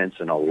defense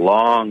in a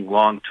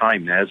long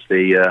time. As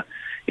they, the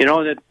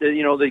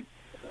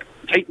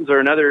Titans are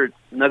another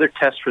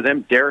test for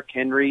them. Derrick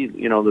Henry,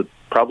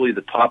 probably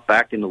the top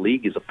back in the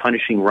league, is a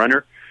punishing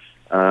runner.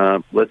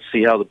 Let's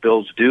see how the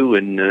Bills do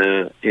in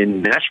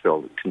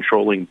Nashville,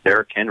 controlling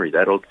Derrick Henry.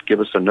 That'll give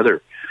us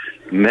another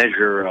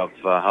measure of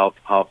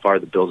how far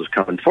the Bills have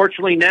come.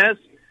 Unfortunately, Naz,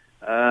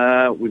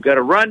 we've got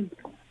to run.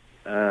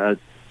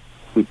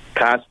 We've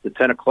passed the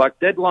 10 o'clock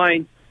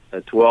deadline.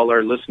 To all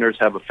our listeners,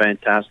 have a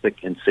fantastic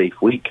and safe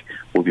week.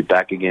 We'll be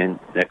back again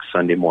next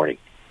Sunday morning.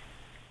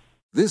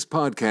 This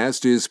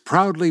podcast is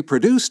proudly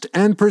produced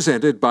and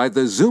presented by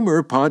the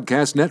Zoomer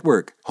Podcast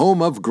Network,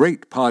 home of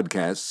great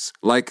podcasts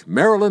like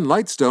Marilyn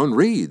Lightstone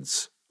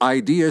Reads,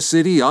 Idea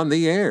City on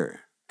the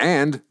Air,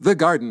 and The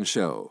Garden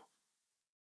Show.